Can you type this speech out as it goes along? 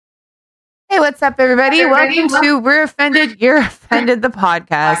what's up, everybody? Welcome to We're Offended, You're Offended, the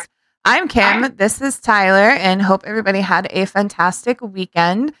podcast. I'm Kim. This is Tyler, and hope everybody had a fantastic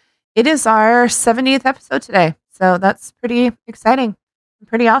weekend. It is our 70th episode today, so that's pretty exciting and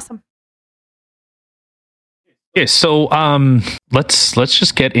pretty awesome. Okay, so let's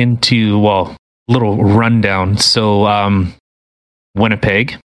just get into a little rundown. So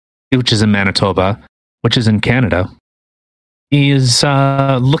Winnipeg, which is in Manitoba, which is in Canada, is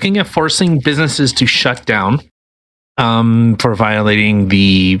looking at forcing businesses to shut down for violating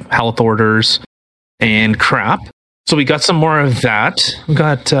the health orders and crap. So we got some more of that. We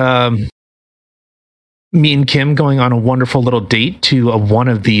got me and Kim going on a wonderful little date to one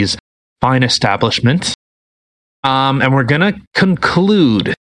of these fine establishments. And we're going to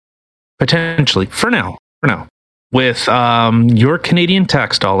conclude, potentially, for now, with your Canadian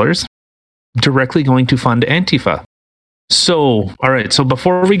tax dollars directly going to fund Antifa. So, all right, so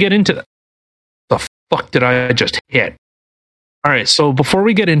before we get into the fuck did I just hit? All right, so before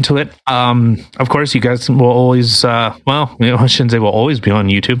we get into it, of course, you guys will always, I shouldn't say we'll always be on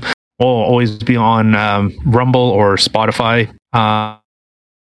YouTube. We'll always be on Rumble or Spotify,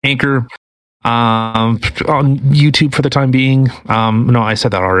 Anchor, on YouTube for the time being. No, I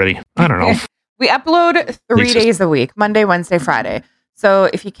said that already. I don't know. We upload 3 days a week, Monday, Wednesday, Friday. So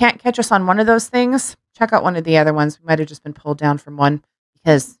if you can't catch us on one of those things, check out one of the other ones. We might have just been pulled down from one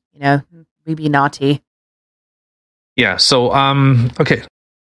because, we be naughty. Yeah, so, okay.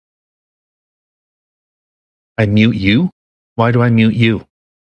 I mute you? Why do I mute you?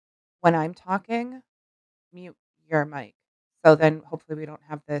 When I'm talking, mute your mic. So then hopefully we don't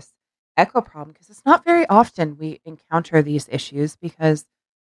have this echo problem, because it's not very often we encounter these issues because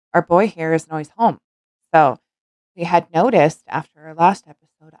our boy here isn't always home. So we had noticed after our last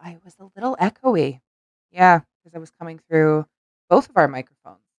episode, I was a little echoey. Yeah, because I was coming through both of our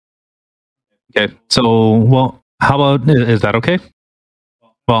microphones. Okay, so, how about, is that okay?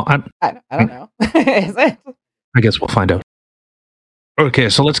 Well, I don't know. Is it? I guess we'll find out. Okay,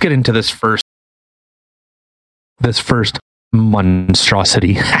 so let's get into this first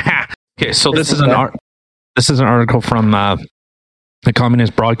monstrosity. Okay, so this is an article from the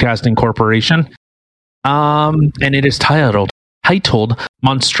Communist Broadcasting Corporation, and it is titled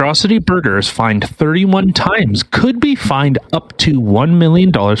Monstrosity Burgers fined 31 times, could be fined up to $1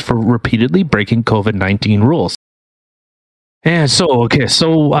 million for repeatedly breaking COVID-19 rules. And so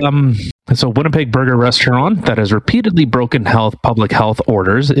Winnipeg Burger Restaurant that has repeatedly broken public health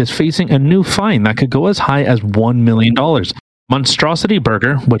orders is facing a new fine that could go as high as $1 million. Monstrosity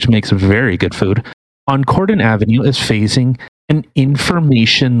Burger, which makes very good food, on Cordon Avenue is facing an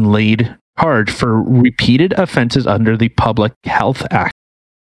information-laden charge for repeated offenses under the Public Health Act.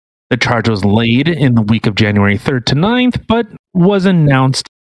 The charge was laid in the week of January 3rd to 9th, but was announced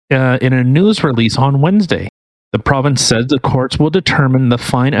in a news release on Wednesday. The province says the courts will determine the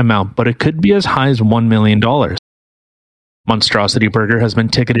fine amount, but it could be as high as $1 million. Monstrosity Burger has been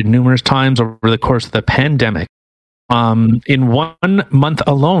ticketed numerous times over the course of the pandemic. In 1 month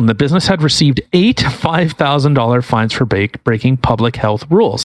alone, the business had received 8 $5,000 fines for breaking public health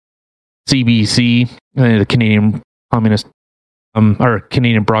rules. CBC, the Canadian Communist, or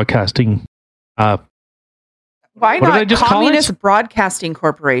Canadian Broadcasting. Why not Communist Broadcasting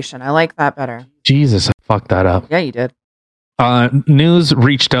Corporation? I like that better. Jesus, I fucked that up. Yeah, you did. News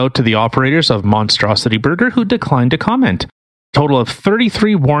reached out to the operators of Monstrosity Burger, who declined to comment. Total of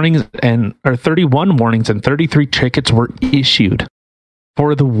 31 warnings and 33 tickets were issued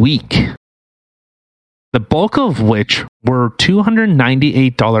for the week. The bulk of which were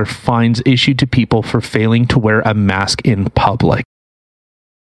 $298 fines issued to people for failing to wear a mask in public.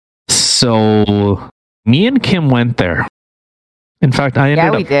 So me and Kim went there. In fact, I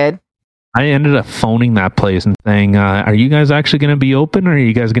ended up phoning that place and saying, "Are you guys actually going to be open, or are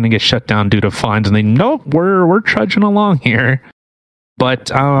you guys going to get shut down due to fines?" And they, "Nope, we're trudging along here."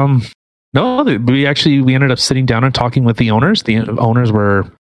 But no, we ended up sitting down and talking with the owners. The owners were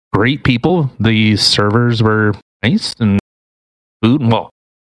great people. The servers were nice, and food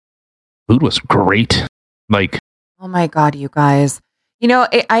was great. Like, oh my God, you guys!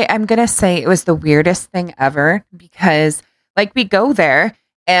 I'm gonna say it was the weirdest thing ever, because we go there.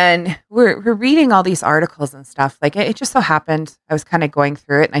 And we're reading all these articles and stuff. It just so happened I was kind of going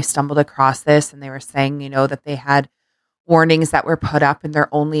through it, and I stumbled across this, and they were saying, that they had warnings that were put up, and they're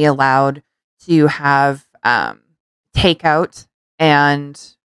only allowed to have takeout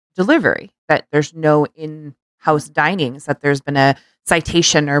and delivery, that there's no in-house dinings, that there's been a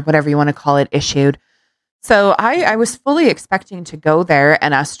citation or whatever you want to call it issued. So I was fully expecting to go there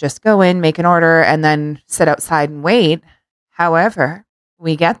and us just go in, make an order, and then sit outside and wait. However,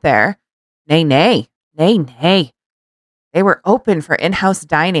 we get there Nay, nay, nay, nay. They were open for in-house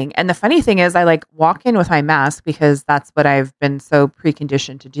dining. And the funny thing is I like walk in with my mask because that's what I've been so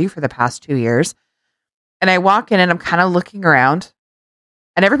preconditioned to do for the past 2 years. And I walk in and I'm kind of looking around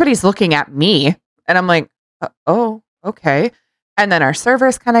and everybody's looking at me. And I'm like, oh, okay. And then our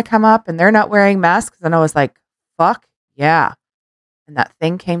servers kind of come up and they're not wearing masks. And I was like, fuck yeah. And that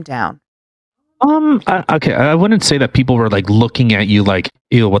thing came down. Okay, I wouldn't say that people were like looking at you like,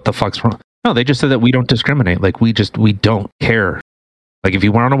 ew, what the fuck's wrong? No, they just said that we don't discriminate. Like we don't care. Like if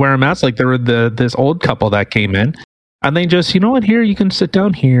you want to wear a mask, like there were this old couple that came in and they just, you know what, here, you can sit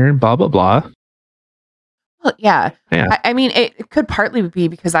down here and blah, blah, blah. Well, yeah. I mean, it could partly be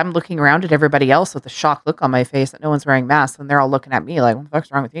because I'm looking around at everybody else with a shocked look on my face that no one's wearing masks and they're all looking at me like, what the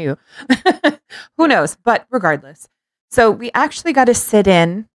fuck's wrong with you? Who knows? But regardless. So we actually got to sit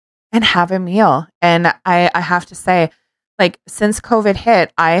in and have a meal. And I have to say, like, since COVID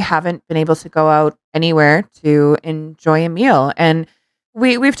hit, I haven't been able to go out anywhere to enjoy a meal. And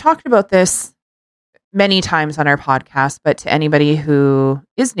we've talked about this many times on our podcast, but to anybody who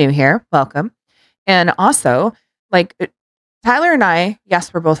is new here, welcome. And also, like, Tyler and I,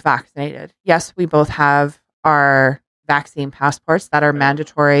 yes, we're both vaccinated. Yes, we both have our vaccine passports that are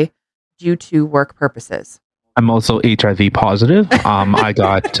mandatory due to work purposes. I'm also HIV positive. I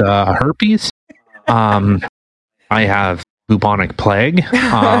got herpes. I have bubonic plague.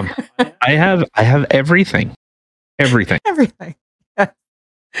 I have everything. Everything. Yes.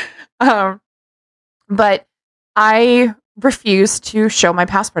 But I refuse to show my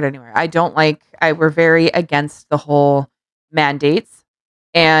passport anywhere. We're very against the whole mandates.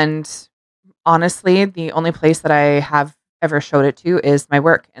 And honestly, the only place that I have ever showed it to is my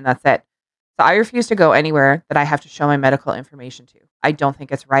work, and that's it. So I refuse to go anywhere that I have to show my medical information to. I don't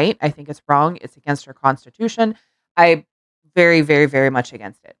think it's right. I think it's wrong. It's against our Constitution. I'm very, very, very much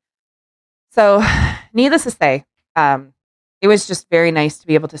against it. So needless to say, it was just very nice to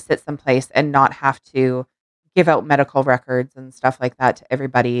be able to sit someplace and not have to give out medical records and stuff like that to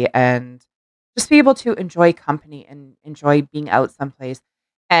everybody and just be able to enjoy company and enjoy being out someplace.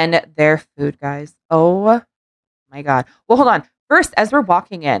 And their food, guys. Oh my God. Well, hold on. First, as we're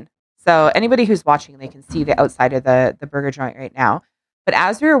walking in, so anybody who's watching, they can see the outside of the burger joint right now. But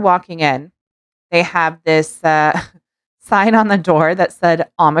as we were walking in, they have this sign on the door that said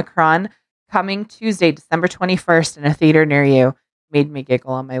Omicron coming Tuesday, December 21st in a theater near you. Made me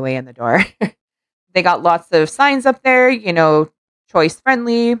giggle on my way in the door. They got lots of signs up there, choice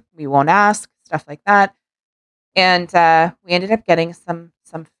friendly, we won't ask, stuff like that. And we ended up getting some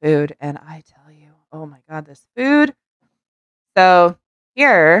food. And I tell you, oh my God, this food. So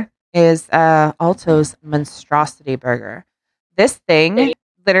here is Alto's Monstrosity Burger. This thing,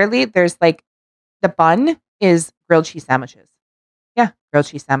 literally, there's like, the bun is grilled cheese sandwiches. Yeah, grilled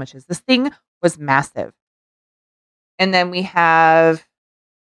cheese sandwiches. This thing was massive. And then we have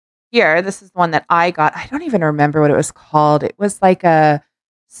here, this is the one that I got. I don't even remember what it was called. It was like a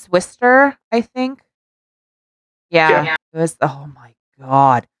Swister, I think. Yeah. It was, oh my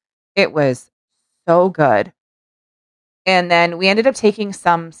God. It was so good. And then we ended up taking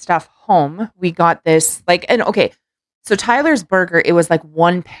some stuff home. We got this, so Tyler's burger, it was like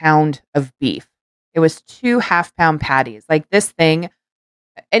 1 pound of beef. It was 2 half-pound patties. Like this thing,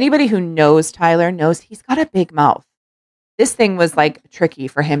 anybody who knows Tyler knows he's got a big mouth. This thing was like tricky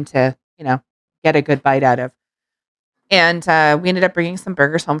for him to, get a good bite out of. And we ended up bringing some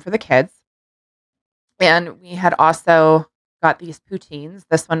burgers home for the kids. And we had also got these poutines.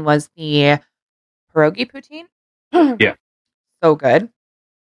 This one was the pierogi poutine. Yeah. So good.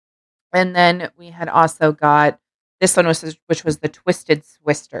 And then we had also got this one, which was the Twisted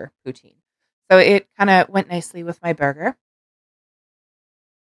Swister poutine. So it kind of went nicely with my burger.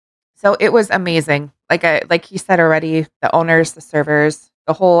 So it was amazing. Like he said already, the owners, the servers,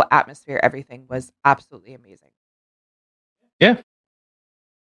 the whole atmosphere, everything was absolutely amazing. Yeah.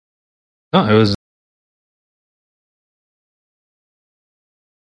 No, it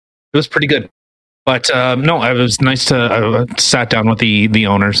was pretty good. But no, it was nice to I sat down with the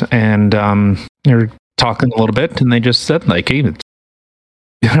owners and they were talking a little bit, and they just said like, hey,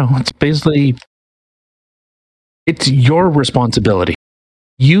 it's basically it's your responsibility.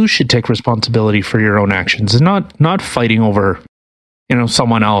 You should take responsibility for your own actions, and not fighting over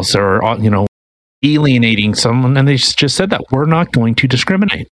someone else or alienating someone. And they just said that we're not going to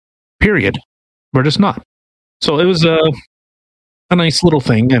discriminate. Period. We're just not. So it was a nice little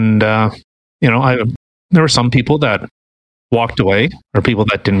thing, and there were some people that walked away, or people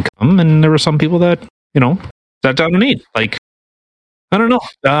that didn't come, and there were some people that sat down and ate. Like, I don't know.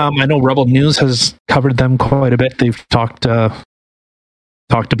 I know Rebel News has covered them quite a bit. They've talked about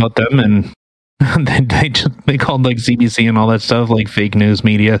them, and they called like CBC and all that stuff like fake news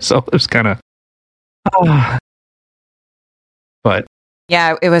media. So it was kind of, but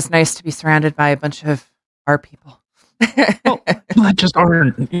yeah, it was nice to be surrounded by a bunch of our people. well, that just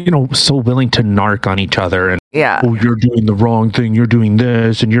aren't, so willing to narc on each other and, yeah, oh, you're doing the wrong thing, you're doing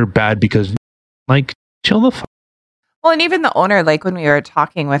this, and you're bad because, like, chill the fuck. Well, and even the owner, like when we were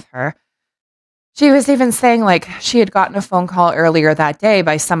talking with her, she was even saying like she had gotten a phone call earlier that day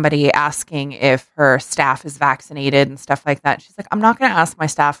by somebody asking if her staff is vaccinated and stuff like that. She's like, I'm not going to ask my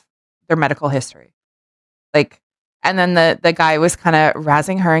staff their medical history. Like, and then the guy was kind of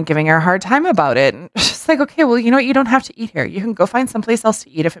razzing her and giving her a hard time about it. And she's like, okay, well, you know what? You don't have to eat here. You can go find someplace else to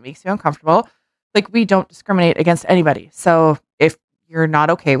eat if it makes you uncomfortable. Like, we don't discriminate against anybody. So if you're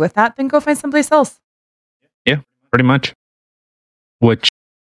not okay with that, then go find someplace else. Yeah, pretty much. Which,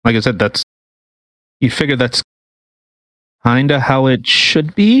 like I said, you figure that's kind of how it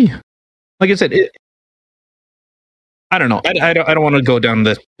should be. Like I said, I don't know. I don't want to go down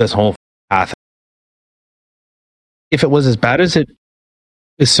this whole path. If it was as bad as it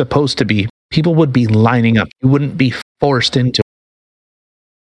is supposed to be, people would be lining up. You wouldn't be forced into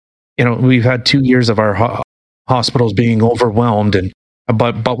it. We've had 2 years of our hospitals being overwhelmed,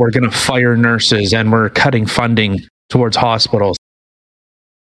 but we're going to fire nurses and we're cutting funding towards hospitals.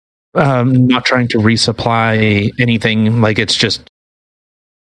 Not trying to resupply anything. Like it's just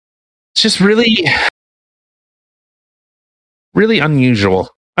really, really unusual.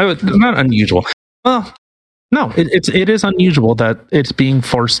 Not unusual. Well, no, it is unusual that it's being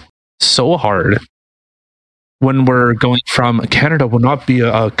forced so hard when we're going from Canada will not be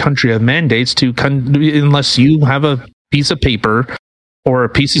a country of mandates to unless you have a piece of paper or a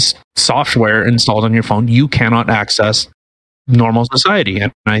piece of software installed on your phone, you cannot access normal society.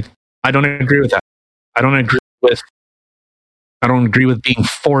 And I don't agree with that. I don't agree with being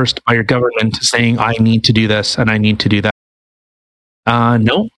forced by your government saying I need to do this and I need to do that.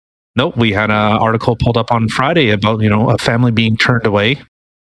 No. We had an article pulled up on Friday about a family being turned away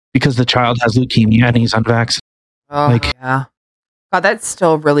because the child has leukemia and he's unvaccinated. Oh, yeah. God, that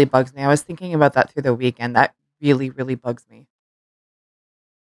still really bugs me. I was thinking about that through the weekend. That really, really bugs me.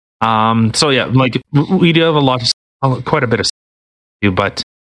 So yeah, like we do have quite a bit of stuff to do, but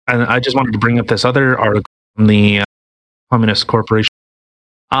I just wanted to bring up this other article from the Communist Corporation.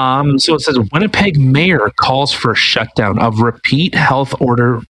 So it says Winnipeg mayor calls for shutdown of repeat health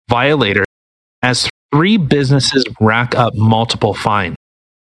order violators as 3 businesses rack up multiple fines.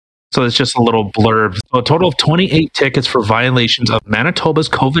 So it's just a little blurb. So a total of 28 tickets for violations of Manitoba's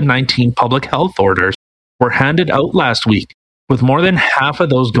COVID-19 public health orders were handed out last week, with more than half of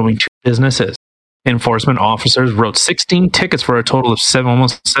those going to businesses. Enforcement officers wrote 16 tickets for a total of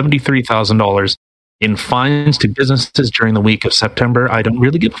almost $73,000 in fines to businesses during the week of September. I don't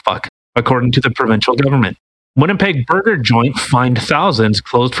really give a fuck, according to the provincial government. Winnipeg Burger Joint fined thousands,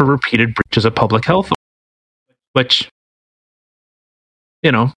 closed for repeated breaches of public health. Which,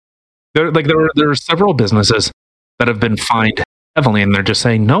 there are several businesses that have been fined heavily, and they're just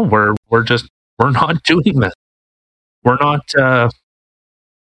saying, no, we're not doing this. We're not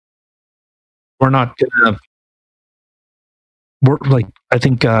gonna. We're like, I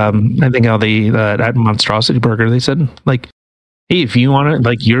think how they at Monstrosity Burger, they said like, hey, if you want to,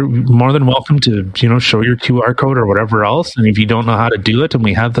 like, you're more than welcome to, show your QR code or whatever else. And if you don't know how to do it, and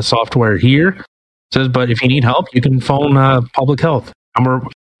we have the software here, it says, but if you need help, you can phone public health. And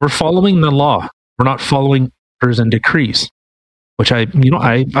we're following the law. We're not following orders and decrees, which I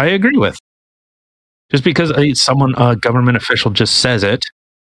agree with. Just because a government official just says it,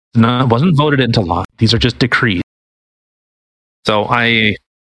 wasn't voted into law. These are just decrees. So I'm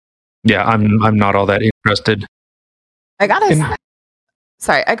not all that interested. I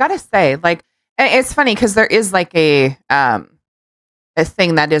gotta say, like, it's funny because there is like a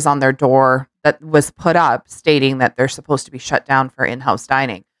thing that is on their door that was put up stating that they're supposed to be shut down for in-house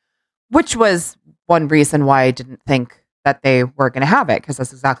dining, which was one reason why I didn't think that they were going to have it, because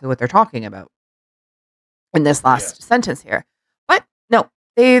that's exactly what they're talking about in this last sentence here. But no,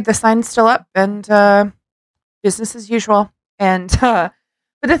 the sign's still up and business as usual. And but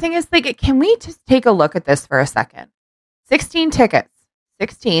the thing is, like, can we just take a look at this for a second? 16 tickets,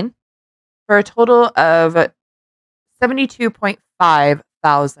 16 for a total of $72.5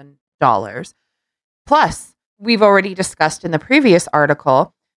 thousand. Plus, we've already discussed in the previous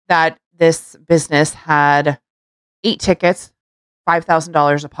article that this business had 8 tickets,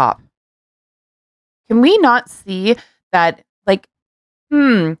 $5,000 a pop. Can we not see that, like,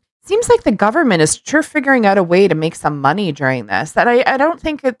 seems like the government is sure figuring out a way to make some money during this, that I don't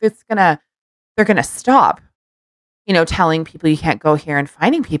think they're going to stop, telling people you can't go here and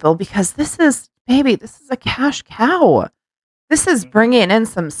finding people, because this is baby, this is a cash cow. This is bringing in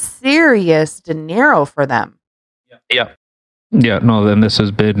some serious dinero for them. Yeah. Yeah. No, then this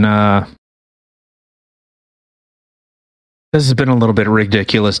has been a little bit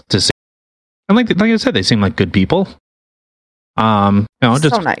ridiculous to see. And like I said, they seem like good people. Just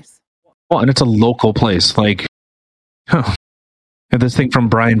so nice. Well, and it's a local place. Like, this thing from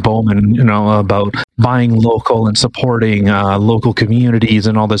Brian Bowman, about buying local and supporting local communities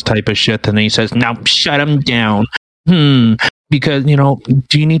and all this type of shit. And then he says, "Now shut them down." Because,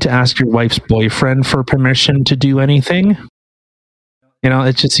 do you need to ask your wife's boyfriend for permission to do anything?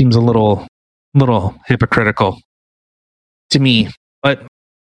 It just seems a little hypocritical to me. But,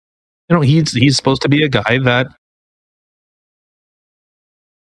 he's supposed to be a guy that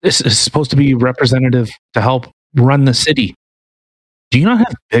is supposed to be representative to help run the city. Do you not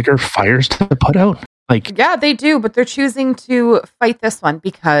have bigger fires to put out? Yeah, they do, but they're choosing to fight this one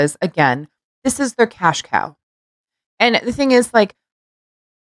because, again, this is their cash cow. And the thing is,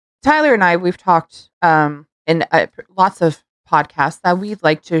 Tyler and I, we've talked in lots of podcasts that we'd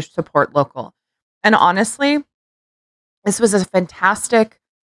like to support local. And honestly, this was a fantastic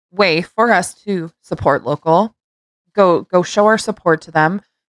way for us to support local. Go show our support to them.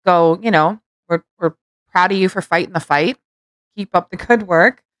 Go, we're proud of you for fighting the fight. Keep up the good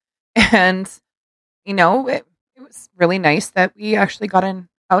work. And, it was really nice that we actually got an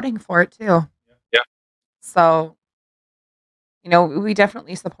outing for it too. Yeah. So, we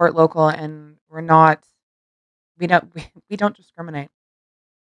definitely support local, and we don't discriminate.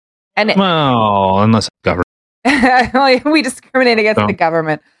 And unless it's government. we discriminate against the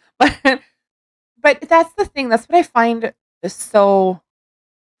government. But that's the thing. That's what I find is so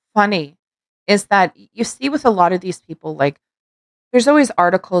funny, is that you see with a lot of these people, there's always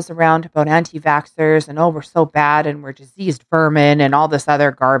articles around about anti-vaxxers and, we're so bad and we're diseased vermin and all this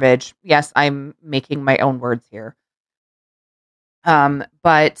other garbage. Yes, I'm making my own words here.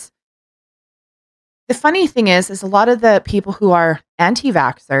 But the funny thing is a lot of the people who are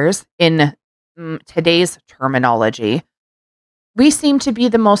anti-vaxxers in today's terminology, we seem to be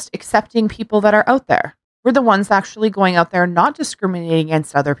the most accepting people that are out there. We're the ones actually going out there not discriminating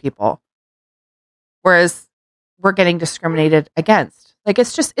against other people. Whereas we're getting discriminated against.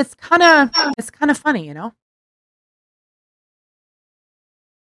 It's kind of funny,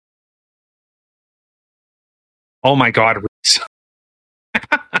 Oh my God.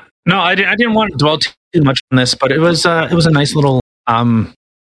 No, I didn't want to dwell too much on this, but it was a nice little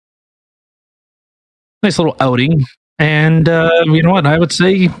outing. And you know what? I would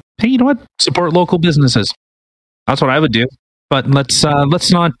say, hey, you know what? Support local businesses. That's what I would do. But let's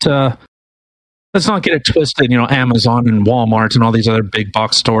not get it twisted. Amazon and Walmart and all these other big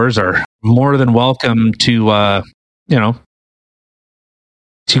box stores are more than welcome to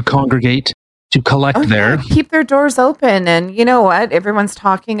congregate, to collect there. Yeah, keep their doors open. And you know what? Everyone's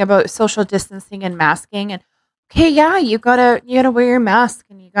talking about social distancing and masking. And okay, yeah, you gotta wear your mask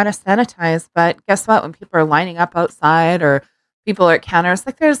and you gotta sanitize. But guess what? When people are lining up outside or people are at counters,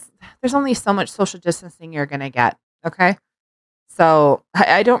 there's only so much social distancing you're gonna get. Okay, so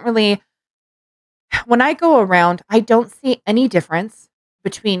I don't really. When I go around, I don't see any difference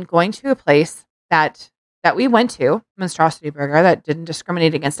between going to a place that we went to, Monstrosity Burger, that didn't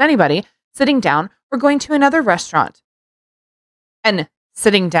discriminate against anybody, sitting down, or going to another restaurant and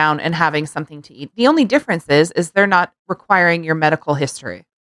sitting down and having something to eat. The only difference is they're not requiring your medical history.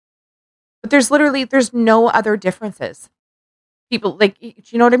 But there's no other differences. People, do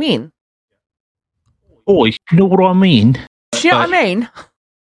you know what I mean? Oh, you know what I mean? Do you know what I mean?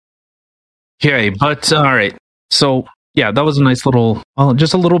 Okay, but all right. So yeah, that was a nice little,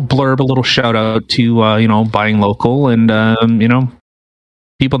 just a little blurb, a little shout out to buying local and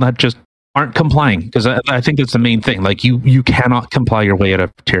people that just aren't complying, because I think that's the main thing. You cannot comply your way out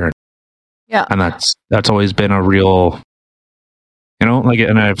of tyranny. Yeah, and that's always been a real,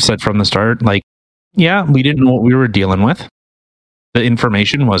 and I've said from the start, yeah, we didn't know what we were dealing with. The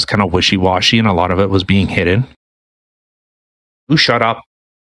information was kind of wishy washy, and a lot of it was being hidden. Ooh, shut up.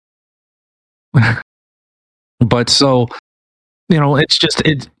 But so, it's just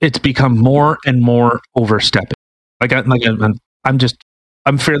it's become more and more overstepping.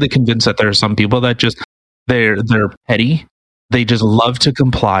 I'm fairly convinced that there are some people that just they're petty. They just love to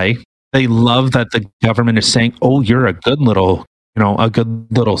comply. They love that the government is saying, "Oh, you're a good little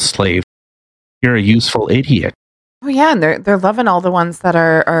slave. You're a useful idiot." Oh yeah, and they're loving all the ones that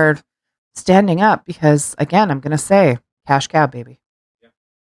are standing up because, again, I'm gonna say, cash cow, baby.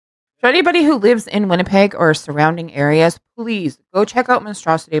 For anybody who lives in Winnipeg or surrounding areas, please go check out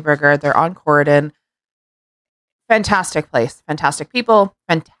Monstrosity Burger. They're on Corridon. Fantastic place, fantastic people,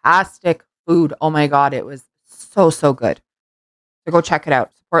 fantastic food. Oh my God, it was so good. So go check it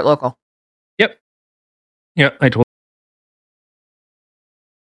out. Support local. Yep. Yeah, I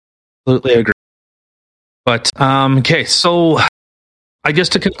totally agree. But okay, so I guess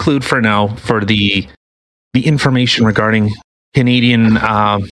to conclude for now, for the information regarding Canadian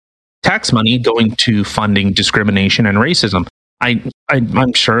tax money going to funding discrimination and racism,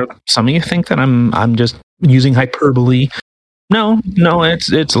 I'm sure some of you think that I'm just using hyperbole. No,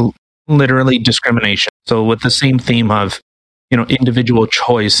 it's literally discrimination. So with the same theme of individual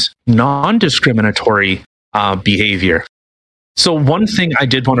choice, non-discriminatory behavior. So one thing I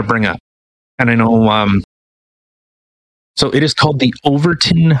did want to bring up, and I know. So it is called the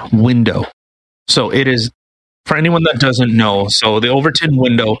Overton window. So it is, for anyone that doesn't know, so the Overton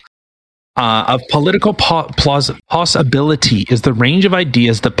window of political possibility is the range of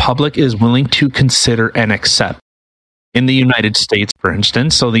ideas the public is willing to consider and accept. In the United States, for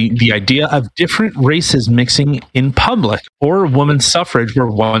instance, so the idea of different races mixing in public or women's suffrage were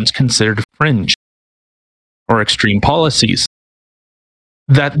once considered fringe or extreme policies.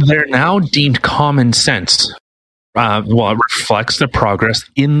 That they're now deemed common sense. It reflects the progress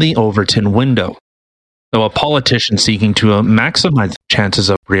in the Overton window. So a politician seeking to maximize chances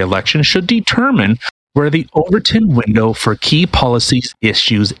of re-election should determine where the Overton window for key policy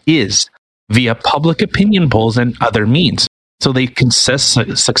issues is via public opinion polls and other means. So they can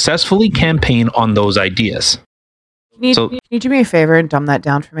successfully campaign on those ideas. Can you do me a favor and dumb that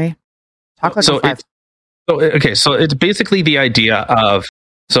down for me? Talk like a five. So it's basically the idea of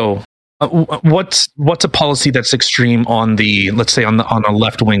what's a policy that's extreme on the, let's say, on a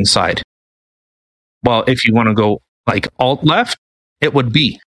left wing side. Well, if you want to go like alt left, it would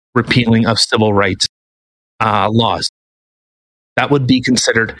be repealing of civil rights laws. That would be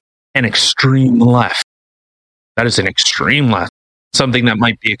considered an extreme left. That is an extreme left. Something that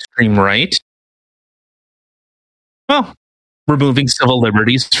might be extreme right. Well, removing civil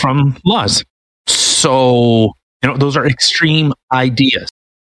liberties from laws. So, those are extreme ideas.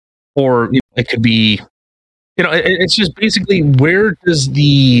 Or it could be, it's just basically where does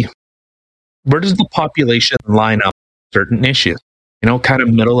the population line up with certain issues? Kind of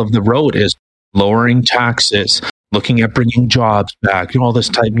middle of the road is lowering taxes, looking at bringing jobs back, all this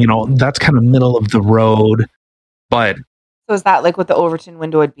type, that's kind of middle of the road. But so is that like what the Overton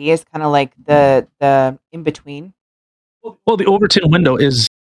window would be? Is kind of like the in between? Well, the Overton window is,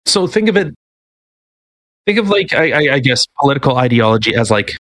 so think of like, I guess, political ideology as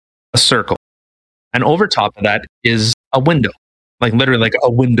like a circle. And over top of that is a window, like literally like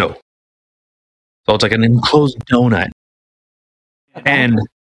a window. So it's like an enclosed donut. Okay. And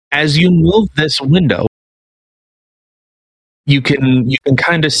as you move this window, you can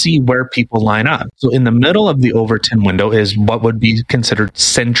kind of see where people line up. So in the middle of the Overton window is what would be considered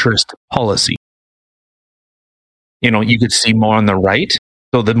centrist policy. You could see more on the right.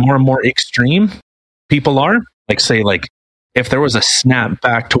 So the more and more extreme people are, like if there was a snap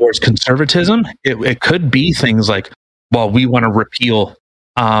back towards conservatism, it could be things like, well, we want to repeal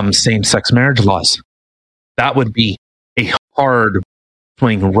same-sex marriage laws. That would be a hard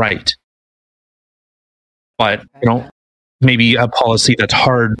swing right. But, maybe a policy that's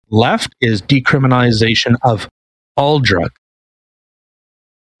hard left is decriminalization of all drugs.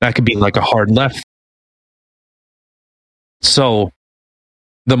 That could be like a hard left. So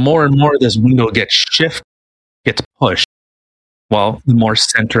the more and more this window gets pushed, well, the more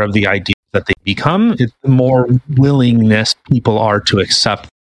center of the ideas that they become, the more willingness people are to accept.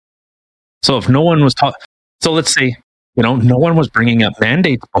 So if no one was so let's say, no one was bringing up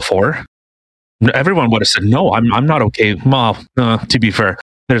mandates before, everyone would have said, no, I'm not okay. Well, to be fair,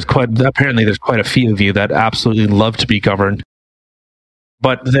 there's quite a few of you that absolutely love to be governed.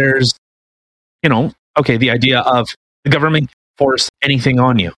 But there's, the idea of the government can force anything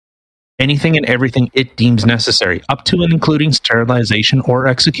on you. Anything and everything it deems necessary, up to and including sterilization or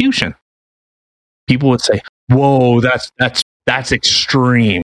execution. People would say, whoa, that's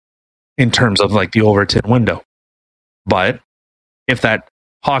extreme in terms of like the Overton window. But if that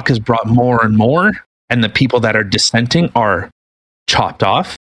hawk is brought more and more, and the people that are dissenting are chopped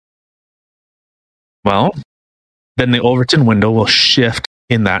off, well, then the Overton window will shift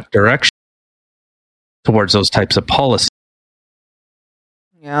in that direction towards those types of policies.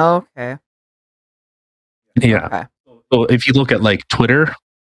 Yeah, okay. Yeah. Okay. So if you look at like Twitter,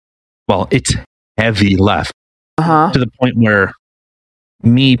 well, it's heavy left to the point where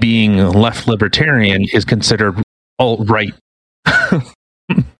me being left libertarian is considered alt-right.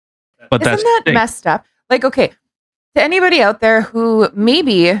 But isn't that messed up? Like, okay, to anybody out there who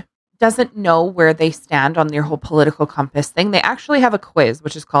maybe doesn't know where they stand on their whole political compass thing, they actually have a quiz,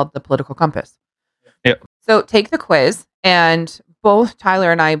 which is called the political compass. Yep. So take the quiz, and both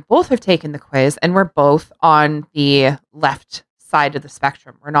Tyler and I both have taken the quiz, and we're both on the left side of the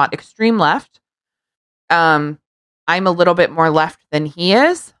spectrum. We're not extreme left. I'm a little bit more left than he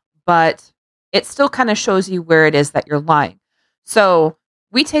is, but it still kind of shows you where it is that you're lying. So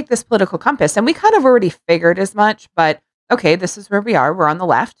we take this political compass, and we kind of already figured as much, but okay, this is where we are. We're on the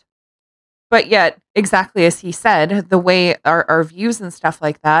left. But yet, exactly as he said, the way our views and stuff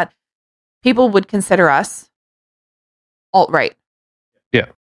like that, people would consider us alt-right. Yeah.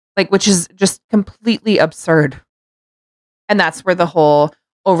 Like, which is just completely absurd. And that's where the whole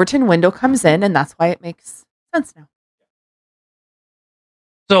Overton window comes in, and that's why it makes sense now.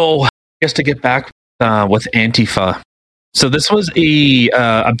 So, I guess to get back with Antifa. So this was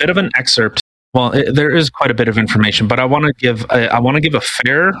a bit of an excerpt. Well, there is quite a bit of information, but I want to give a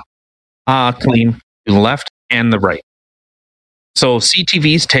fair claim to the left and the right. So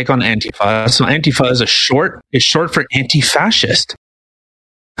CTV's take on Antifa. So Antifa is short for anti-fascist.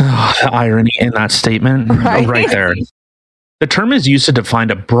 Oh, the irony in that statement, right there. The term is used to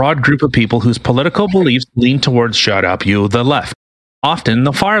define a broad group of people whose political beliefs lean towards shut up you, the left, often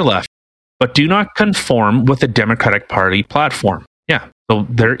the far left, but do not conform with the Democratic Party platform. Yeah, so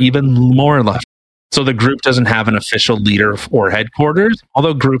they're even more left. So the group doesn't have an official leader or headquarters,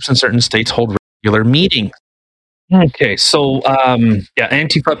 although groups in certain states hold regular meetings. Okay, so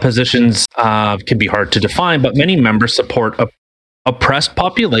Antifa positions can be hard to define, but many members support oppressed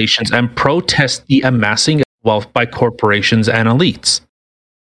populations and protest the amassing of wealth by corporations and elites.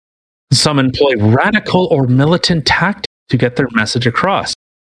 Some employ radical or militant tactics to get their message across.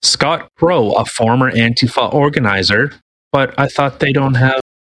 Scott Crow, a former Antifa organizer, but I thought they don't have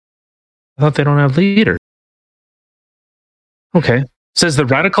leaders. Okay, says the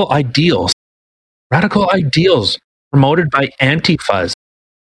radical ideals promoted by Antifas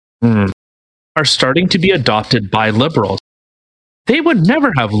are starting to be adopted by liberals. They would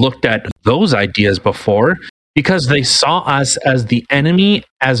never have looked at those ideas before because they saw us as the enemy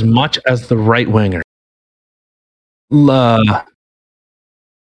as much as the right winger.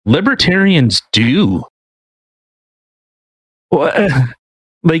 Libertarians do.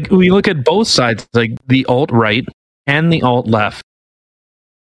 Like, we look at both sides, like the alt-right and the alt-left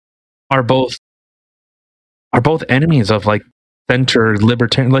are both enemies of like center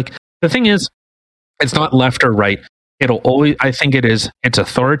libertarian. Like, the thing is, it's not left or right. It'll always, I think it's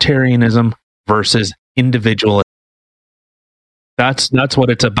authoritarianism versus individualism. That's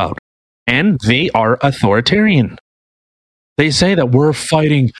what it's about. And they are authoritarian. They say that we're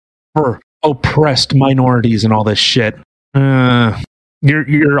fighting for oppressed minorities and all this shit.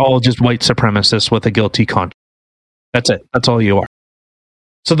 You're all just white supremacists with a guilty conscience. That's it. That's all you are.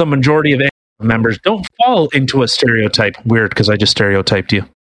 So the majority of members don't fall into a stereotype. Weird, because I just stereotyped you.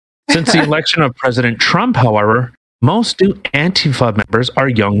 Since the election of President Trump, however, most new Antifa members are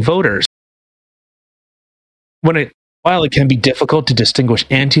young voters. While it can be difficult to distinguish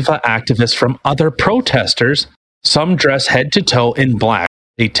Antifa activists from other protesters, some dress head to toe in black.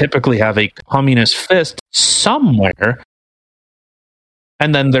 They typically have a communist fist somewhere.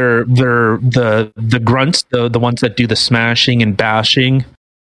 And then they're the grunts, the ones that do the smashing and bashing,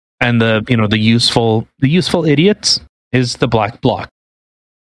 and the useful idiots is the black bloc.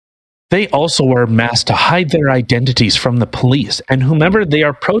 They also wear masks to hide their identities from the police and whomever they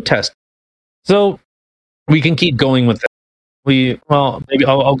are protesting. So we can keep going with that. Maybe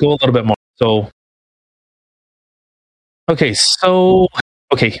I'll go a little bit more.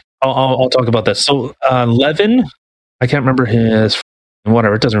 I'll talk about this. So Levin, I can't remember his.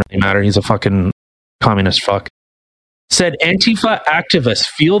 Whatever, it doesn't really matter. He's a fucking communist fuck. Said Antifa activists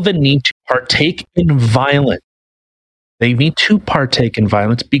feel the need to partake in violence. They need to partake in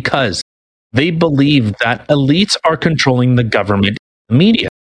violence because they believe that elites are controlling the government and the media.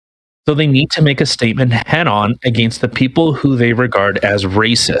 So they need to make a statement head on against the people who they regard as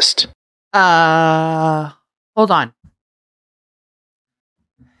racist. Hold on.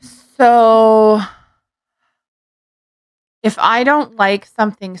 So if I don't like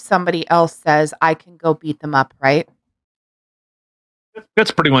something somebody else says, I can go beat them up, right?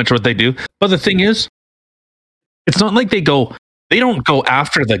 That's pretty much what they do. But the thing is, it's not like they don't go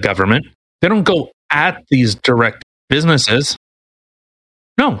after the government. They don't go at these direct businesses.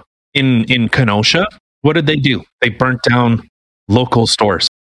 No. In Kenosha, what did they do? They burnt down local stores.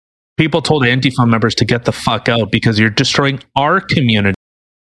 People told Antifa members to get the fuck out because you're destroying our community.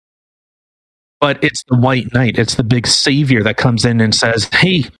 But it's the white knight. It's the big savior that comes in and says,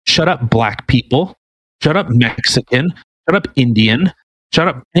 hey, shut up, black people. Shut up, Mexican. Shut up, Indian. Shut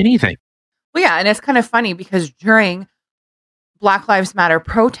up. Anything. Well, yeah, and it's kind of funny because during Black Lives Matter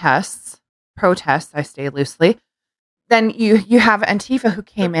protests, I stay loosely, then you have Antifa who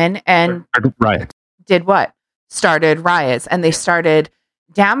came in and Riot. did what? Started riots, and they started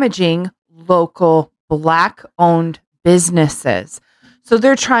damaging local Black-owned businesses. So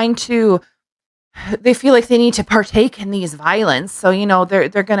they're trying to, they feel like they need to partake in these violence. So,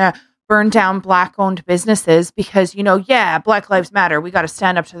 they're going to burn down Black-owned businesses because, yeah, Black Lives Matter. We got to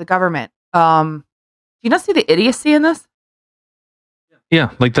stand up to the government. Do you not see the idiocy in this?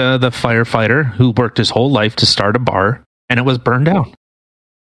 Yeah, like the firefighter who worked his whole life to start a bar and it was burned down.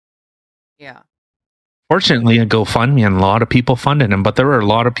 Yeah. Fortunately, a GoFundMe and a lot of people funded him, but there were a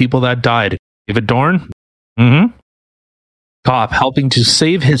lot of people that died. David Dorn, cop helping to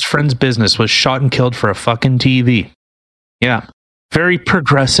save his friend's business, was shot and killed for a fucking TV. Yeah, very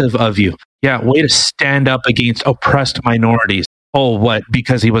progressive of you. Yeah, way to stand up against oppressed minorities. Oh, what?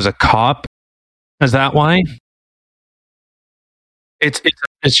 Because he was a cop? Is that why? It's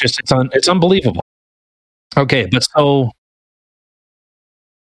unbelievable. Okay, but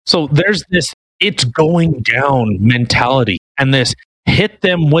so there's this it's going down mentality and this hit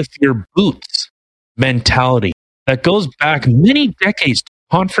them with your boots mentality that goes back many decades to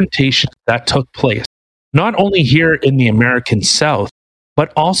confrontations that took place, not only here in the American South,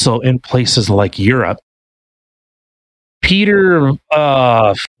 but also in places like Europe. Peter,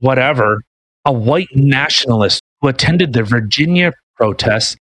 whatever, a white nationalist who attended the Virginia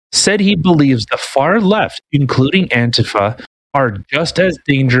protests, said he believes the far left, including Antifa, are just as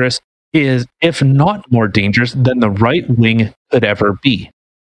dangerous, if not more dangerous, than the right wing could ever be.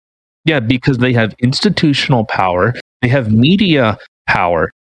 Yeah, because they have institutional power, they have media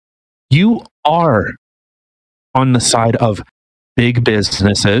power. You are on the side of big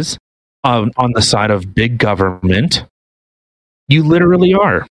businesses, on the side of big government. You literally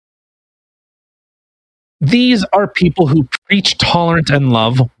are. These are people who preach tolerance and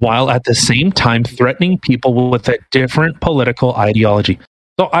love while at the same time threatening people with a different political ideology.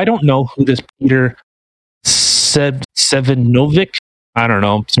 So I don't know who this Peter Sevenovic, I don't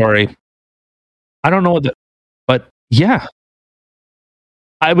know, sorry. I don't know but yeah.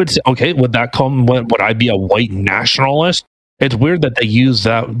 I would say, okay, would I be a white nationalist? It's weird that they use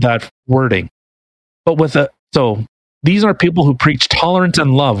that wording. But these are people who preach tolerance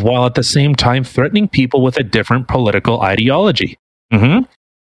and love while at the same time threatening people with a different political ideology.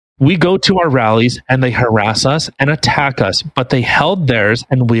 We go to our rallies and they harass us and attack us, but they held theirs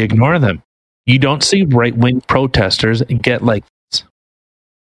and we ignore them. You don't see right-wing protesters get like this.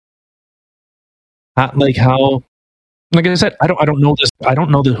 Like I said, I don't know this. I don't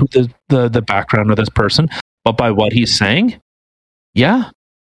know who the background of this person, but by what he's saying, yeah,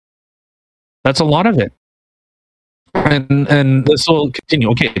 that's a lot of it. And this will continue.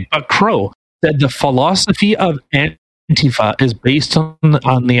 Okay, but Crow said the philosophy of Antifa is based on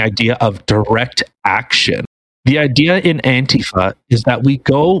the idea of direct action. The idea in Antifa is that we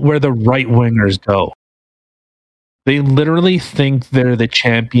go where the right-wingers go. They literally think they're the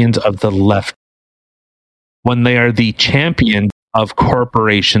champions of the left when they are the champion of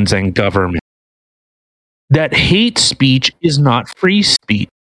corporations and government. That hate speech is not free speech.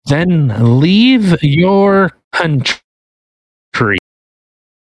 Then leave your country.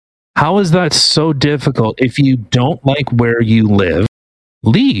 How is that so difficult? If you don't like where you live,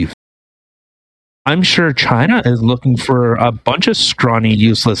 leave. I'm sure China is looking for a bunch of scrawny,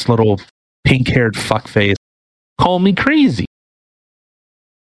 useless little pink-haired fuckface. Call me crazy.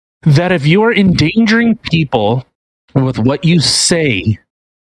 That if you are endangering people with what you say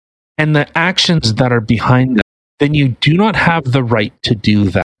and the actions that are behind them, then you do not have the right to do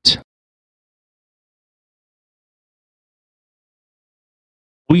that.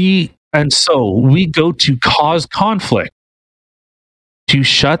 We go to cause conflict, to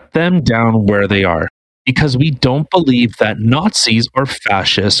shut them down where they are, because we don't believe that Nazis or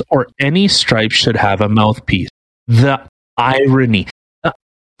fascists or any stripe should have a mouthpiece. The irony.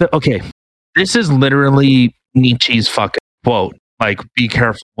 Okay, this is literally Nietzsche's fucking quote. Like, be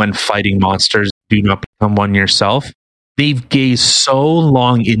careful when fighting monsters, do not become one yourself. They've gazed so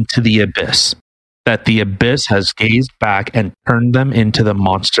long into the abyss that the abyss has gazed back and turned them into the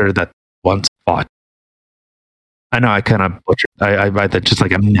monster that once fought. I know I kind of butchered. I just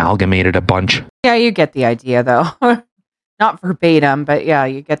like amalgamated a bunch. Yeah, you get the idea, though. Not verbatim, but yeah,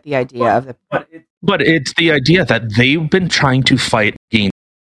 you get the idea of the. But it's the idea that they've been trying to fight against,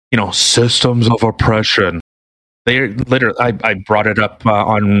 systems of oppression. They're literally. I brought it up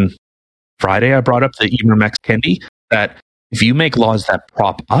on Friday. I brought up the Ibram X. Kendi that if you make laws that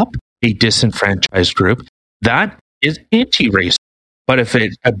prop up a disenfranchised group, that is anti-racist. But if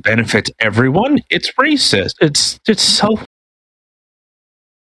it benefits everyone, it's racist. It's so...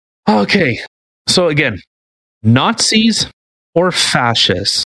 Okay. So again, Nazis or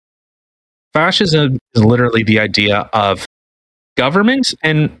fascists? Fascism is literally the idea of governments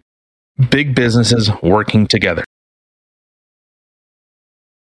and big businesses working together.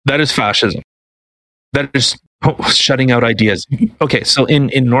 That is fascism. That is shutting out ideas. Okay, so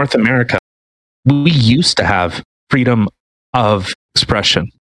in North America, we used to have freedom of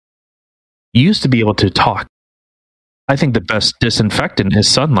expression. You used to be able to talk. I think the best disinfectant is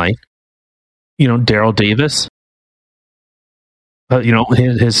sunlight. Daryl Davis.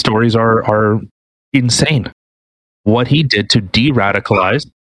 His stories are insane. What he did to de-radicalize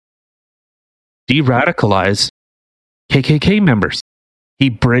KKK members. He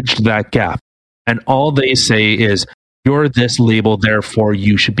bridged that gap. And all they say is, you're this label, therefore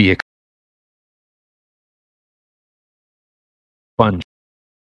you should be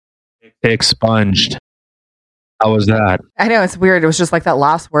expunged. How was that? I know, it's weird. It was just like that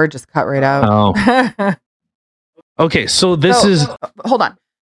last word just cut right out. Oh. Okay, so this is... Hold on.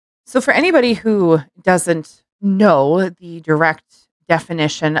 So for anybody who doesn't know the direct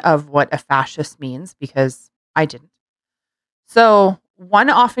definition of what a fascist means, because I didn't. So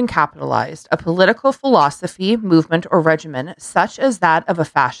one often capitalized, a political philosophy, movement, or regimen, such as that of a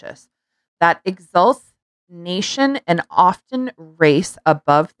fascist, that exalts nation and often race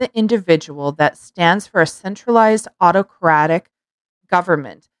above the individual, that stands for a centralized autocratic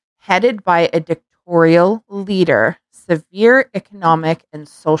government headed by a dictatorial leader, severe economic and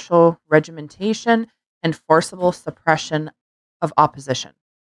social regimentation, and forcible suppression of opposition.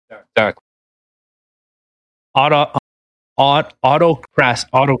 Exactly. Autocratic?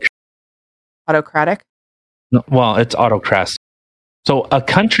 No, well, it's autocracy. So a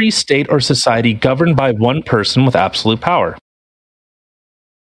country, state, or society governed by one person with absolute power.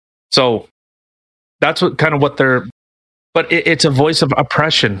 So that's what they're... But it's a voice of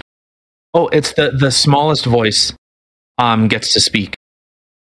oppression. Oh, it's the smallest voice gets to speak.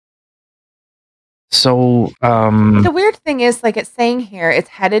 So the weird thing is, like it's saying here, it's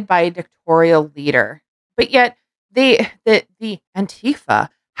headed by a dictatorial leader, but yet the Antifa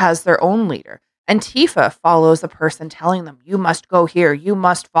has their own leader. Antifa follows a person telling them, you must go here, you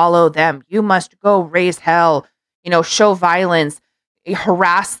must follow them, you must go raise hell, show violence,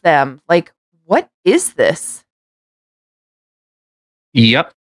 harass them. Like, what is this?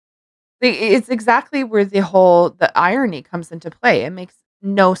 Yep. It's exactly where the irony comes into play. It makes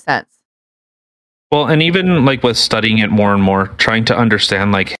no sense. Well, and even like with studying it more and more, trying to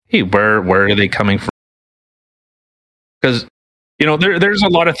understand, like, hey, where are they coming from? Because, there's a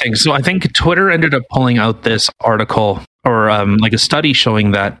lot of things. So I think Twitter ended up pulling out this article or like a study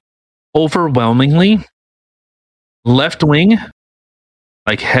showing that overwhelmingly left-wing,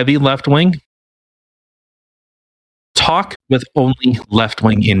 like heavy left-wing, talk with only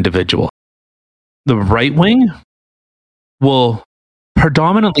left-wing individuals. The right-wing will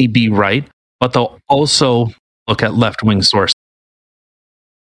predominantly be right, but they'll also look at left-wing sources.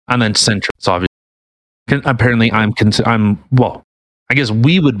 And then centrists, obviously. Apparently, I guess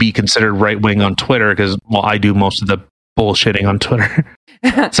we would be considered right-wing on Twitter because, I do most of the bullshitting on Twitter.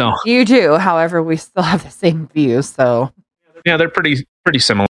 So you do. However, we still have the same views. So yeah, they're pretty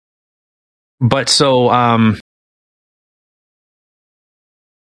similar. But so,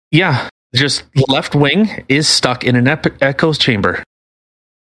 just left-wing is stuck in an echo chamber.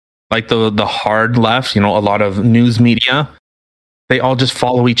 Like the hard left, a lot of news media, they all just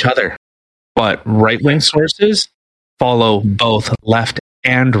follow each other. But right-wing sources follow both left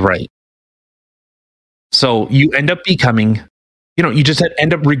and right. So you end up becoming, you just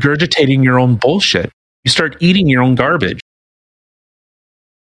end up regurgitating your own bullshit. You start eating your own garbage.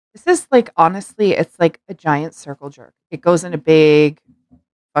 This is like, honestly, it's like a giant circle jerk. It goes in a big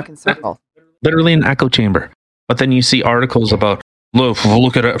fucking circle. Literally an echo chamber. But then you see articles about,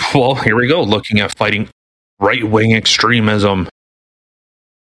 look at it. Well, here we go, looking at fighting right-wing extremism.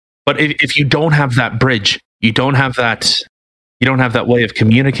 But if you don't have that bridge, you don't have that way of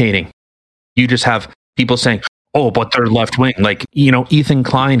communicating. You just have people saying, oh, but they're left-wing. Like, Ethan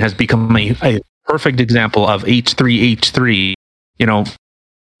Klein has become a perfect example of H3H3.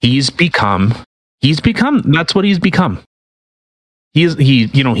 He's become, that's what he's become. He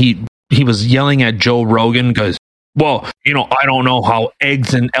was yelling at Joe Rogan because, I don't know how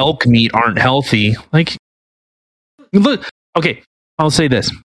eggs and elk meat aren't healthy. Like, look, okay, I'll say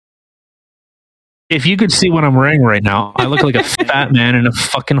this. If you could see what I'm wearing right now, I look like a fat man in a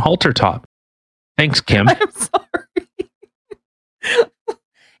fucking halter top. Thanks, Kim. I'm sorry.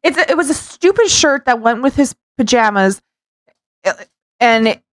 It was a stupid shirt that went with his pajamas.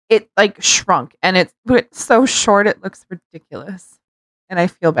 and it like shrunk, and it's so short it looks ridiculous, and I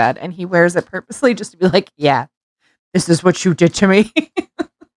feel bad. And he wears it purposely just to be like, yeah, this is what you did to me.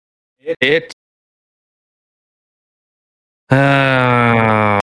 It.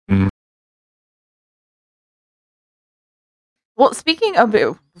 Uh, Well, speaking of,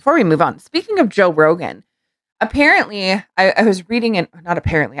 before we move on, speaking of Joe Rogan, apparently I was reading I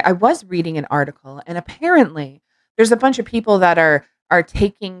was reading an article, and apparently there's a bunch of people that are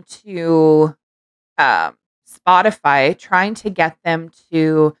taking to Spotify, trying to get them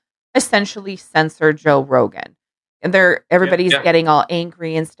to essentially censor Joe Rogan. And everybody's getting all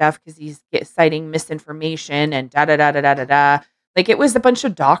angry and stuff because he's citing misinformation and da da da da da da da. Like, it was a bunch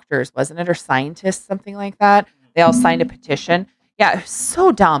of doctors, wasn't it, or scientists, something like that. They all signed a petition. Yeah, it was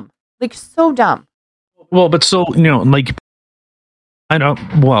so dumb. Like, so dumb. Well, but so, like, I know,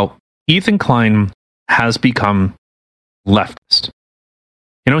 well, Ethan Klein has become leftist.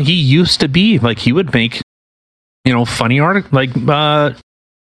 He used to be, like, he would make, funny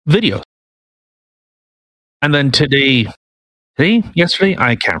videos. And then yesterday,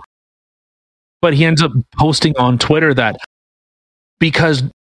 I can't remember. But he ends up posting on Twitter that because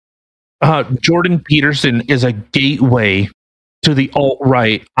Jordan Peterson is a gateway to the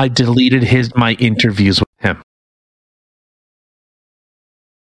alt-right, I deleted my interviews with him.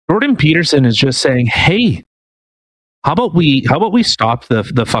 Jordan Peterson is just saying, hey, how about we stop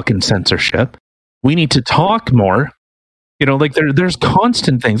the fucking censorship? We need to talk more. Like there's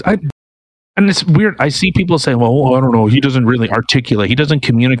constant things. And it's weird. I see people saying, well, I don't know, he doesn't really articulate. He doesn't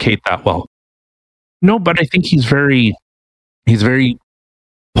communicate that well. No, but I think he's very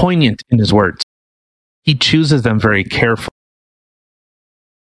poignant in his words. He chooses them very carefully.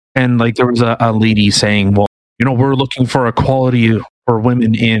 And like there was a lady saying, well, we're looking for equality for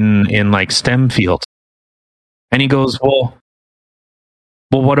women in like STEM fields. And he goes, well,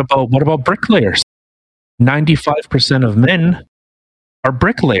 what about bricklayers? 95% of men are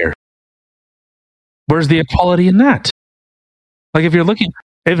bricklayers. Where's the equality in that? Like,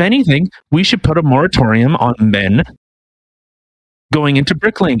 if anything, we should put a moratorium on men going into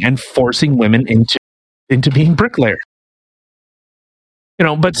bricklaying and forcing women into being bricklayers.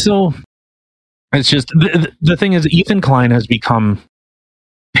 But so it's just the thing is, Ethan Klein has become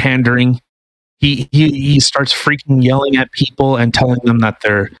pandering. He starts freaking yelling at people and telling them that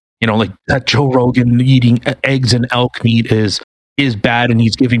they're, like that Joe Rogan eating eggs and elk meat is bad, and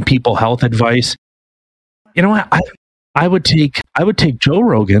he's giving people health advice. I would take Joe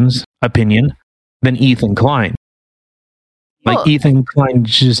Rogan's opinion than Ethan Klein. Like, Ethan Klein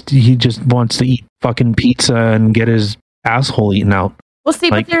just wants to eat fucking pizza and get his asshole eaten out. Well,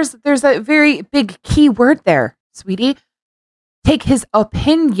 see, but there's a very big key word there, sweetie. Take his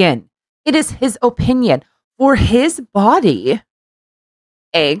opinion. It is his opinion. For his body,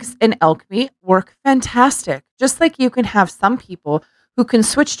 eggs and elk meat work fantastic. Just like you can have some people who can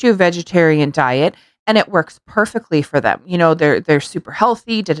switch to a vegetarian diet and it works perfectly for them. They're super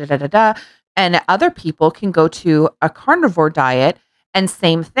healthy, da da da da da. And other people can go to a carnivore diet and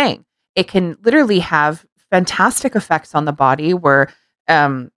same thing. It can literally have fantastic effects on the body where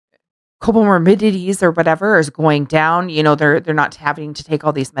comorbidities or whatever is going down. They're not having to take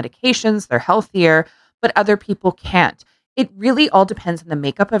all these medications. They're healthier, but other people can't. It really all depends on the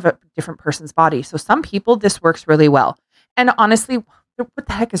makeup of a different person's body. So some people, this works really well. And honestly, what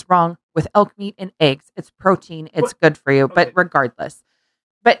the heck is wrong with elk meat and eggs? It's protein. It's good for you. But regardless,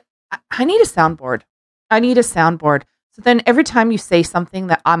 I need a soundboard. So then every time you say something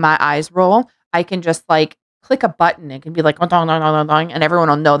that on my eyes roll, I can just like click a button. It can be like, dong, dong, dong, dong, and everyone